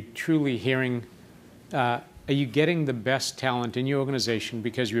 and are you truly hearing, are you getting the best talent in your organization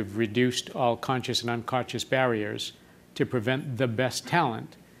because you've reduced all conscious and unconscious barriers to prevent the best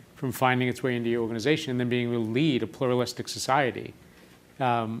talent from finding its way into your organization and then being able to lead a pluralistic society?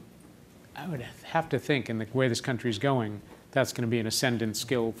 I would have to think, in the way this country is going, that's going to be an ascendant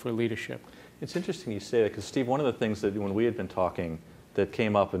skill for leadership. It's interesting you say that, because Steve, one of the things that when we had been talking that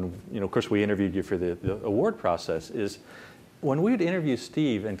came up, and of course we interviewed you for the award process, is when we would interview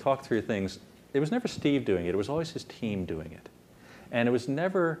Steve and talk through things, it was never Steve doing it, it was always his team doing it. And it was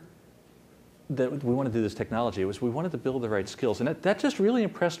never that we wanted to do this technology, it was we wanted to build the right skills. And that just really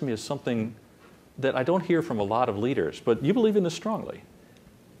impressed me as something that I don't hear from a lot of leaders, but you believe in this strongly.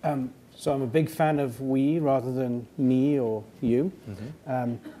 So I'm a big fan of we rather than me or you.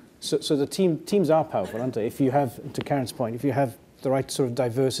 Mm-hmm. So the teams are powerful, aren't they? If you have, to Karen's point, if you have the right sort of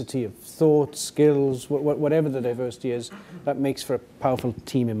diversity of thought, skills, whatever the diversity is, that makes for a powerful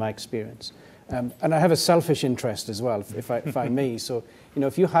team in my experience. And I have a selfish interest as well, if I may. So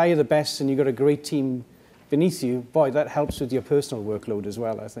if you hire the best and you've got a great team beneath you, boy, that helps with your personal workload as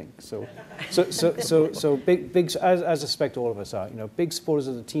well, I think. So big as I suspect all of us are, big supporters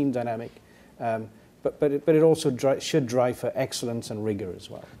of the team dynamic, but it also should drive for excellence and rigor as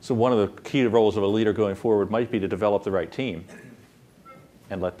well. So one of the key roles of a leader going forward might be to develop the right team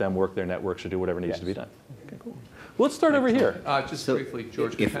and let them work their networks or do whatever needs to be done. Okay, cool. Well, let's start over here. Just briefly,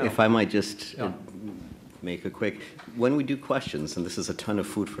 George. If I might just make a quick, when we do questions, and this is a ton of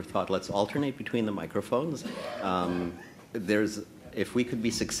food for thought, let's alternate between the microphones. If we could be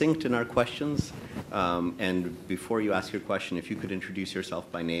succinct in our questions, and before you ask your question, if you could introduce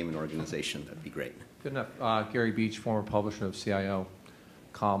yourself by name and organization, that'd be great. Good enough. Gary Beach, former publisher of CIO,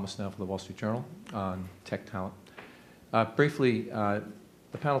 columnist now for the Wall Street Journal on tech talent. Briefly,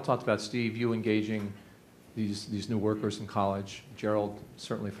 the panel talked about, Steve, you engaging these new workers in college. Gerald,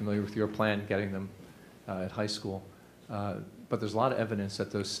 certainly familiar with your plan, getting them at high school. But there's a lot of evidence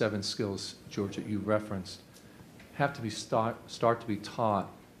that those 7 skills, George, that you referenced, have to be start to be taught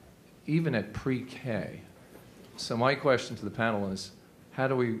even at pre-K. So my question to the panel is, how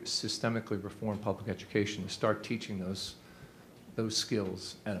do we systemically reform public education to start teaching those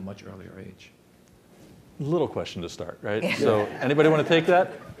skills at a much earlier age? Little question to start, right? So anybody want to take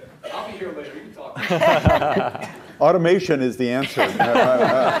that? I'll be here later. You can talk. Automation is the answer.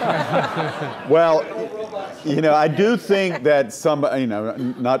 Well, I do think that some,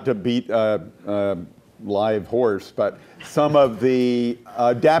 not to beat a live horse, but some of the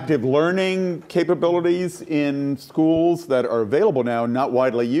adaptive learning capabilities in schools that are available now, not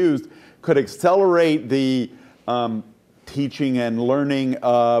widely used, could accelerate the teaching and learning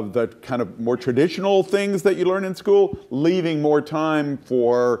of the kind of more traditional things that you learn in school, leaving more time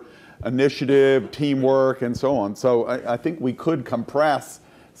for initiative, teamwork, and so on. So I think we could compress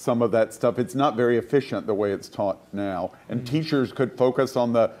some of that stuff. It's not very efficient the way it's taught now. And teachers could focus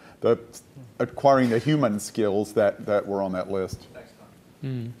on the acquiring the human skills that were on that list.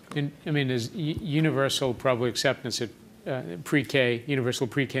 And I mean, is universal probably acceptance at pre-K, universal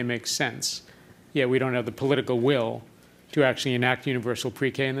pre-K makes sense. Yeah, we don't have the political will to actually enact universal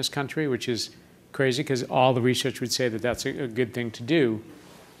pre-K in this country, which is crazy because all the research would say that that's a good thing to do.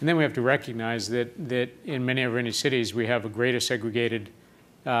 And then we have to recognize that in many of our inner cities, we have a greater segregated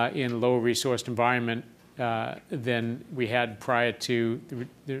in lower resourced environment than we had prior to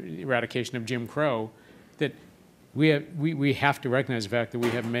the eradication of Jim Crow, that we have to recognize the fact that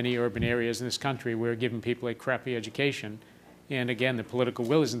we have many urban areas in this country where we're giving people a crappy education. And again, the political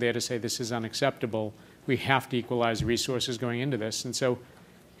will isn't there to say this is unacceptable. We have to equalize the resources going into this. And so,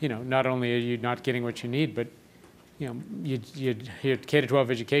 not only are you not getting what you need, but your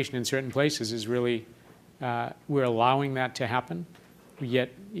K-12 education in certain places is really, we're allowing that to happen. Yet,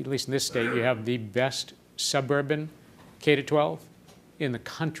 at least in this state, you have the best suburban K-12 in the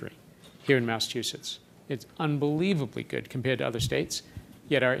country here in Massachusetts. It's unbelievably good compared to other states.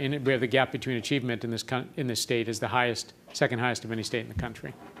 Yet we have the gap between achievement in this state is the highest, second highest of any state in the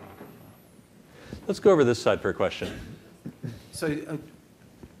country. Let's go over this side for a question. So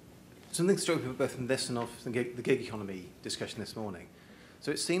something struck me both from this and off the gig economy discussion this morning.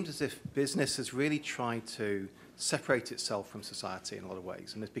 So it seems as if business has really tried to separate itself from society in a lot of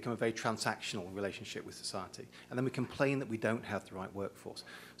ways, and it's become a very transactional relationship with society. And then we complain that we don't have the right workforce.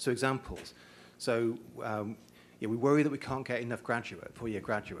 So examples. So we worry that we can't get enough four-year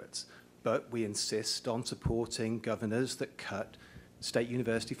graduates, but we insist on supporting governors that cut state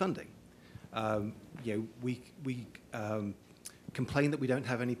university funding. We complain that we don't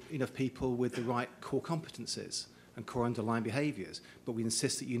have enough people with the right core competencies and core underlying behaviours, but we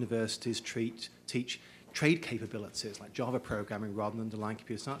insist that universities teach trade capabilities like Java programming rather than underlying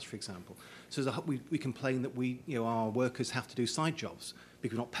computer science, for example. So we complain that our workers have to do side jobs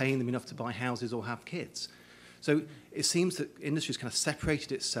because we're not paying them enough to buy houses or have kids. So it seems that industry's kind of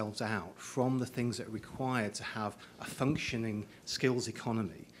separated itself out from the things that are required to have a functioning skills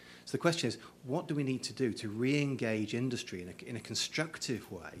economy. So the question is, what do we need to do to re-engage industry in a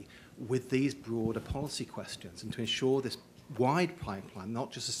constructive way with these broader policy questions and to ensure this wide pipeline,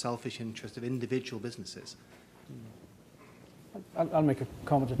 not just the selfish interest of individual businesses? I'll make a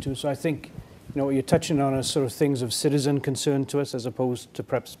comment or two. So I think what you're touching on are sort of things of citizen concern to us as opposed to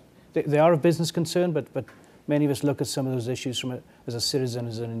perhaps, they are of business concern, but many of us look at some of those issues as a citizen,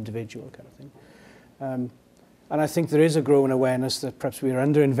 as an individual kind of thing. And I think there is a growing awareness that perhaps we are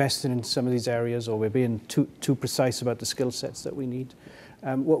underinvested in some of these areas, or we're being too precise about the skill sets that we need.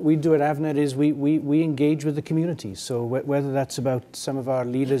 What we do at Avnet is we engage with the community. So whether that's about some of our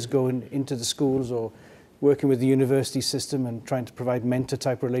leaders going into the schools or working with the university system and trying to provide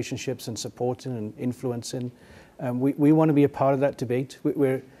mentor-type relationships and supporting and influencing, we want to be a part of that debate.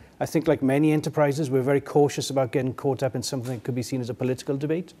 I think like many enterprises, we're very cautious about getting caught up in something that could be seen as a political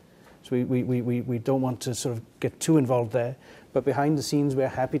debate. So we don't want to sort of get too involved there. But behind the scenes, we're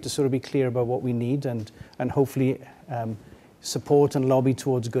happy to sort of be clear about what we need and hopefully support and lobby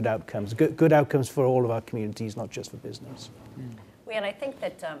towards good outcomes. Good outcomes for all of our communities, not just for business. And I think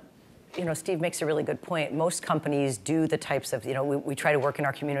that Steve makes a really good point. Most companies do the types of, we try to work in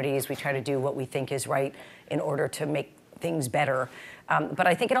our communities, we try to do what we think is right in order to make things better. But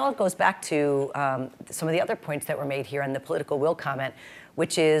I think it all goes back to some of the other points that were made here and the political will comment,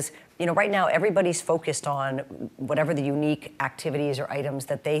 which is, right now everybody's focused on whatever the unique activities or items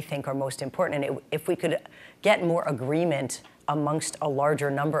that they think are most important. And if we could get more agreement amongst a larger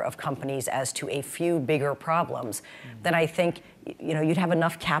number of companies as to a few bigger problems, then I think you'd have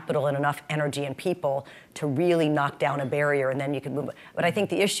enough capital and enough energy and people to really knock down a barrier, and then you could move. But I think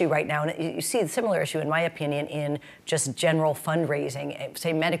the issue right now, and you see a similar issue, in my opinion, in just general fundraising,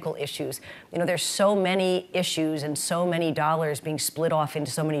 say medical issues. There's so many issues and so many dollars being split off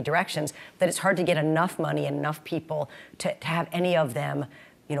into so many directions that it's hard to get enough money and enough people to have any of them,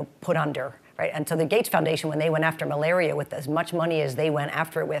 put under. Right? And so the Gates Foundation, when they went after malaria with as much money as they went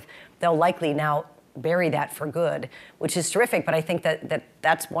after it with, they'll likely now bury that for good, which is terrific. But I think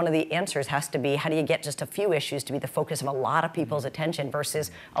that's one of the answers has to be, how do you get just a few issues to be the focus of a lot of people's attention versus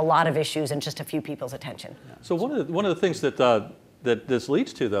a lot of issues and just a few people's attention? So one of the things that that this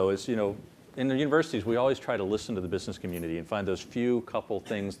leads to, though, is in the universities we always try to listen to the business community and find those couple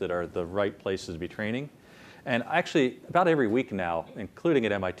things that are the right places to be training. And actually, about every week now, including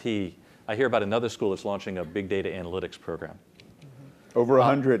at MIT, I hear about another school that's launching a big data analytics program. Over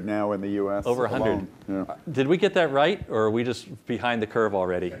 100 now in the U.S. Over 100. Yeah. Did we get that right, or are we just behind the curve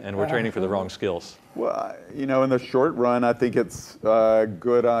already, and we're training for the wrong skills? Well, in the short run, I think it's a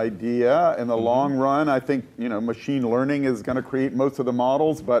good idea. In the long run, I think, machine learning is going to create most of the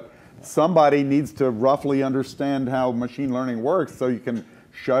models, but somebody needs to roughly understand how machine learning works so you can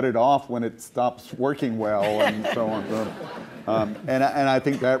shut it off when it stops working well and so on. And I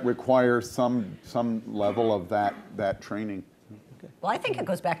think that requires some level of that training. Well, I think it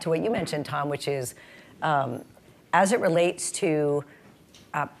goes back to what you mentioned, Tom, which is as it relates to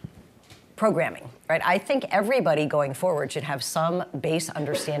programming, right? I think everybody going forward should have some base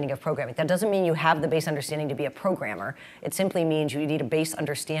understanding of programming. That doesn't mean you have the base understanding to be a programmer. It simply means you need a base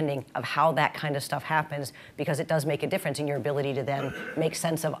understanding of how that kind of stuff happens, because it does make a difference in your ability to then make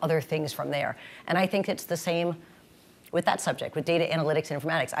sense of other things from there. And I think it's the same with that subject, with data analytics and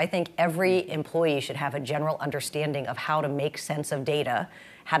informatics. I think every employee should have a general understanding of how to make sense of data,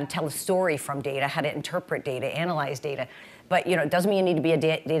 how to tell a story from data, how to interpret data, analyze data. But it doesn't mean you need to be a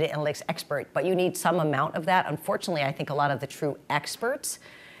data analytics expert, but you need some amount of that. Unfortunately, I think a lot of the true experts,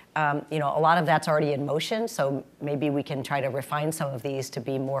 a lot of that's already in motion, so maybe we can try to refine some of these to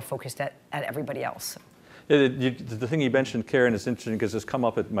be more focused at everybody else. The thing you mentioned, Karen, is interesting because it's come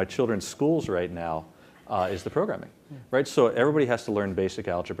up at my children's schools right now. Is the programming, right? So everybody has to learn basic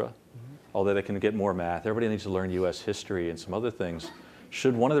algebra, although they can get more math. Everybody needs to learn U.S. history and some other things.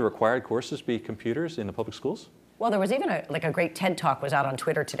 Should one of the required courses be computers in the public schools? Well, there was even a great TED Talk was out on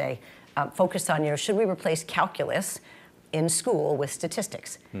Twitter today, focused on, should we replace calculus in school with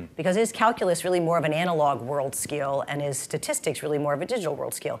statistics? Because is calculus really more of an analog world skill, and is statistics really more of a digital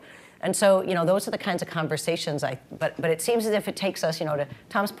world skill? And so, those are the kinds of conversations but it seems as if it takes us, to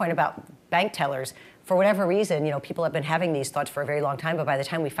Tom's point about bank tellers, for whatever reason, people have been having these thoughts for a very long time, but by the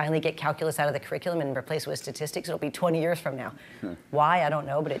time we finally get calculus out of the curriculum and replace it with statistics, it'll be 20 years from now. Why, I don't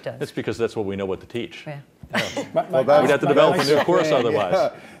know, but it does. It's because that's what we know what to teach. Yeah. We'd have to develop a new course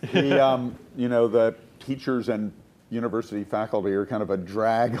otherwise. The teachers and university faculty are kind of a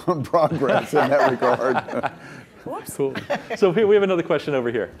drag on progress in that regard. Whoops. Cool. So we have another question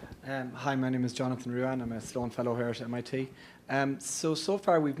over here. Hi, my name is Jonathan Ruan. I'm a Sloan Fellow here at MIT. So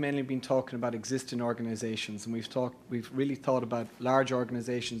far we've mainly been talking about existing organizations, and we've really thought about large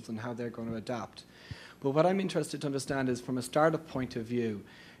organizations and how they're going to adapt. But what I'm interested to understand is, from a startup point of view,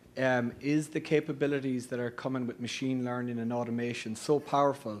 is the capabilities that are coming with machine learning and automation so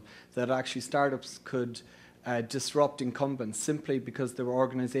powerful that actually startups could disrupt incumbents simply because they were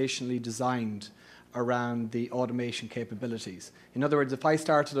organizationally designed around the automation capabilities? In other words, if I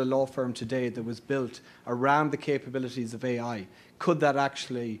started a law firm today that was built around the capabilities of AI, could that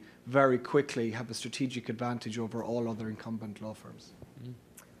actually very quickly have a strategic advantage over all other incumbent law firms?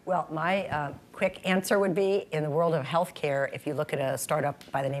 Well, my quick answer would be, in the world of healthcare, if you look at a startup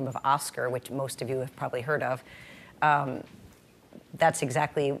by the name of Oscar, which most of you have probably heard of, that's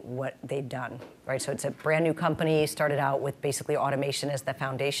exactly what they've done, right? So it's a brand new company, started out with basically automation as the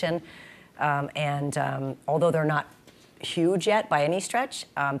foundation. Although they're not huge yet by any stretch,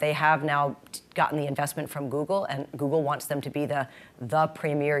 they have now gotten the investment from Google, and Google wants them to be the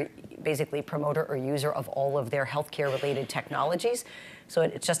premier, basically, promoter or user of all of their healthcare-related technologies. So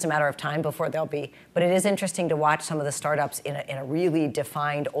it's just a matter of time before they'll be. But it is interesting to watch some of the startups in a really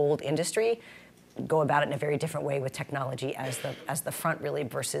defined old industry go about it in a very different way with technology as the front, really,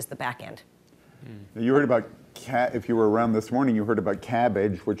 versus the back end. You heard about, if you were around this morning, you heard about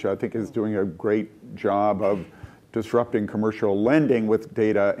Cabbage, which I think is doing a great job of disrupting commercial lending with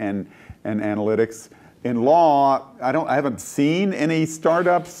data and analytics. In law, I haven't seen any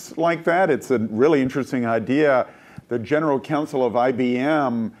startups like that. It's a really interesting idea. The general counsel of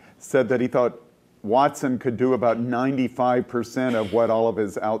IBM said that he thought Watson could do about 95% of what all of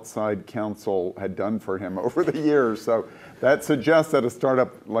his outside counsel had done for him over the years. So that suggests that a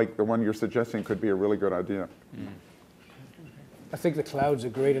startup like the one you're suggesting could be a really good idea. I think the cloud's a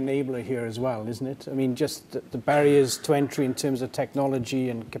great enabler here as well, isn't it? I mean, just the barriers to entry in terms of technology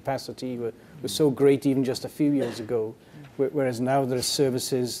and capacity were so great even just a few years ago, whereas now there are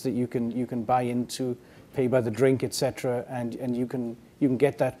services that you can buy into, pay by the drink, etc., and you can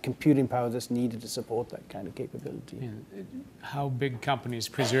get that computing power that's needed to support that kind of capability. Yeah. How big companies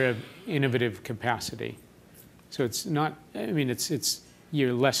preserve innovative capacity. So it's not, I mean, it's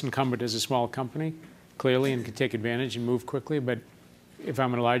you're less encumbered as a small company, clearly, and can take advantage and move quickly. But if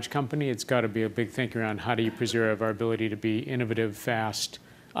I'm in a large company, it's got to be a big think around how do you preserve our ability to be innovative, fast,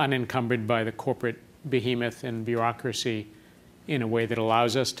 unencumbered by the corporate behemoth and bureaucracy in a way that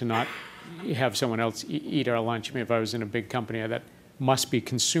allows us to not have someone else eat our lunch. I mean, if I was in a big company, that must be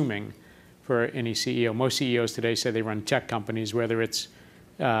consuming for any CEO. Most CEOs today say they run tech companies, whether it's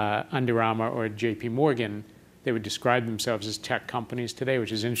Under Armour or JP Morgan. They would describe themselves as tech companies today,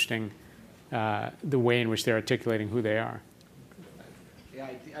 which is interesting, the way in which they're articulating who they are. Yeah,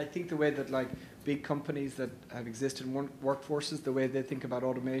 I think the way that like big companies that have existed in workforces, the way they think about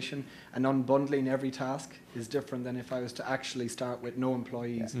automation and unbundling every task is different than if I was to actually start with no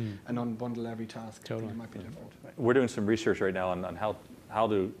employees and unbundle every task. Totally. It might be different. We're doing some research right now on how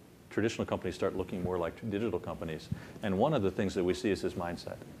do traditional companies start looking more like digital companies. And one of the things that we see is this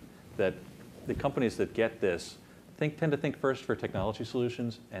mindset, that the companies that get this tend to think first for technology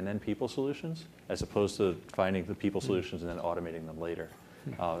solutions and then people solutions, as opposed to finding the people solutions and then automating them later.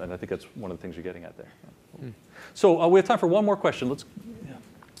 And I think that's one of the things you're getting at there. So we have time for one more question.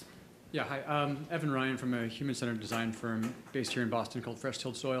 Yeah, hi. Evan Ryan from a human-centered design firm based here in Boston called Fresh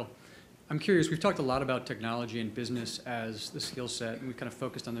Tilled Soil. I'm curious, we've talked a lot about technology and business as the skill set, and we've kind of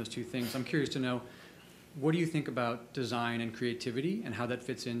focused on those two things. I'm curious to know, what do you think about design and creativity and how that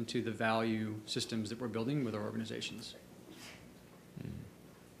fits into the value systems that we're building with our organizations?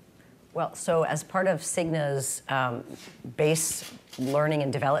 Well, so as part of Cigna's base learning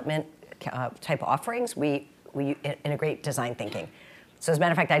and development type offerings, we integrate design thinking. So as a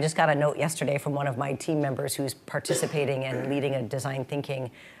matter of fact, I just got a note yesterday from one of my team members who's participating and leading a design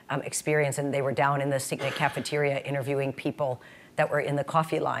thinking experience, and they were down in the Cigna cafeteria interviewing people that were in the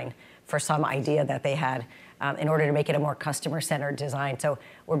coffee line for some idea that they had in order to make it a more customer-centered design. So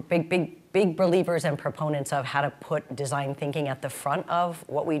we're big believers and proponents of how to put design thinking at the front of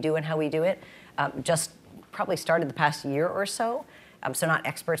what we do and how we do it. Just probably started the past year or so. So not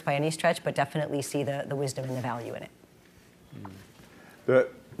experts by any stretch, but definitely see the wisdom and the value in it. The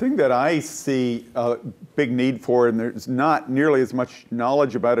thing that I see a big need for, and there's not nearly as much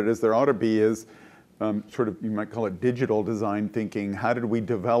knowledge about it as there ought to be, is sort of, you might call it digital design thinking. How did we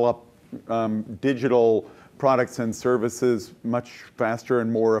develop digital products and services much faster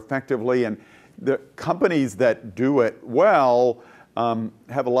and more effectively? And the companies that do it well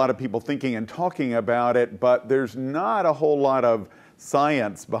have a lot of people thinking and talking about it, but there's not a whole lot of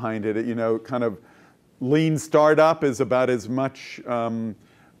science behind it. You know, kind of lean startup is about as much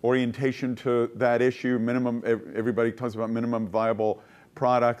orientation to that issue. Everybody talks about minimum viable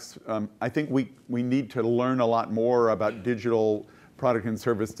products. I think we need to learn a lot more about digital product and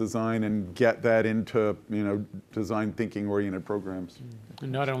service design and get that into, you know, design thinking oriented programs.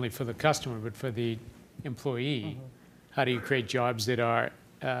 And not only for the customer, but for the employee. How do you create jobs that are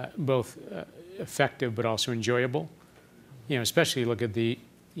both effective but also enjoyable? You know, especially look at the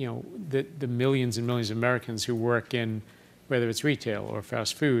millions and millions of Americans who work in, whether it's retail or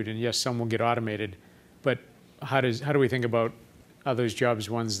fast food, and yes, some will get automated, but how do we think about are those jobs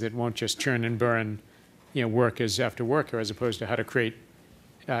ones that won't just churn and burn, you know, workers after worker, as opposed to how to create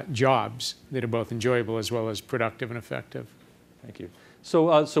jobs that are both enjoyable as well as productive and effective? Thank you.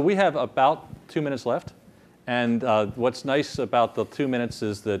 So we have about 2 minutes left, and what's nice about the 2 minutes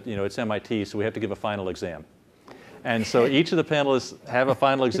is that, you know, it's MIT, so we have to give a final exam. And so each of the panelists have a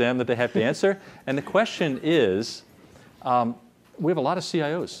final exam that they have to answer. And the question is, we have a lot of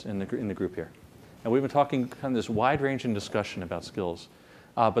CIOs in the group here. And we've been talking kind of this wide-ranging discussion about skills.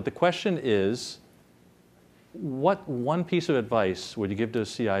 But the question is, what one piece of advice would you give to a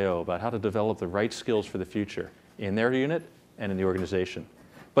CIO about how to develop the right skills for the future in their unit and in the organization?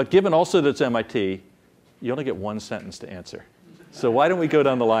 But given also that it's MIT, you only get one sentence to answer. So why don't we go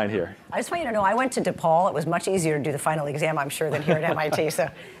down the line here? I just want you to know, I went to DePaul. It was much easier to do the final exam, I'm sure, than here at MIT. So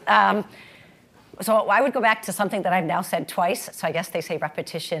I would go back to something that I've now said twice. So I guess they say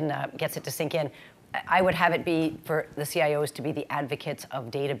repetition gets it to sink in. I would have it be for the CIOs to be the advocates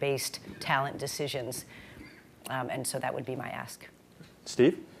of data-based talent decisions. And so that would be my ask.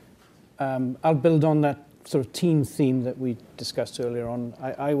 Steve? I'll build on that sort of team theme that we discussed earlier on.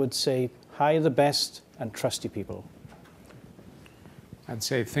 I would say hire the best and trust your people. I'd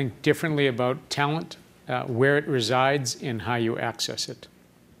say think differently about talent, where it resides, and how you access it.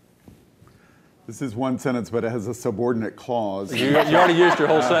 This is one sentence, but it has a subordinate clause. You already used your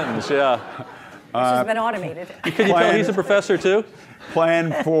whole sentence, yeah. This has been automated. Can you tell he's a professor too?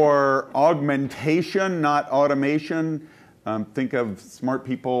 Plan for augmentation, not automation. Think of smart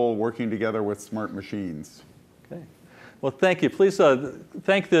people working together with smart machines. Okay. Well, thank you. Please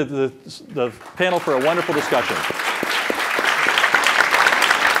thank the panel for a wonderful discussion.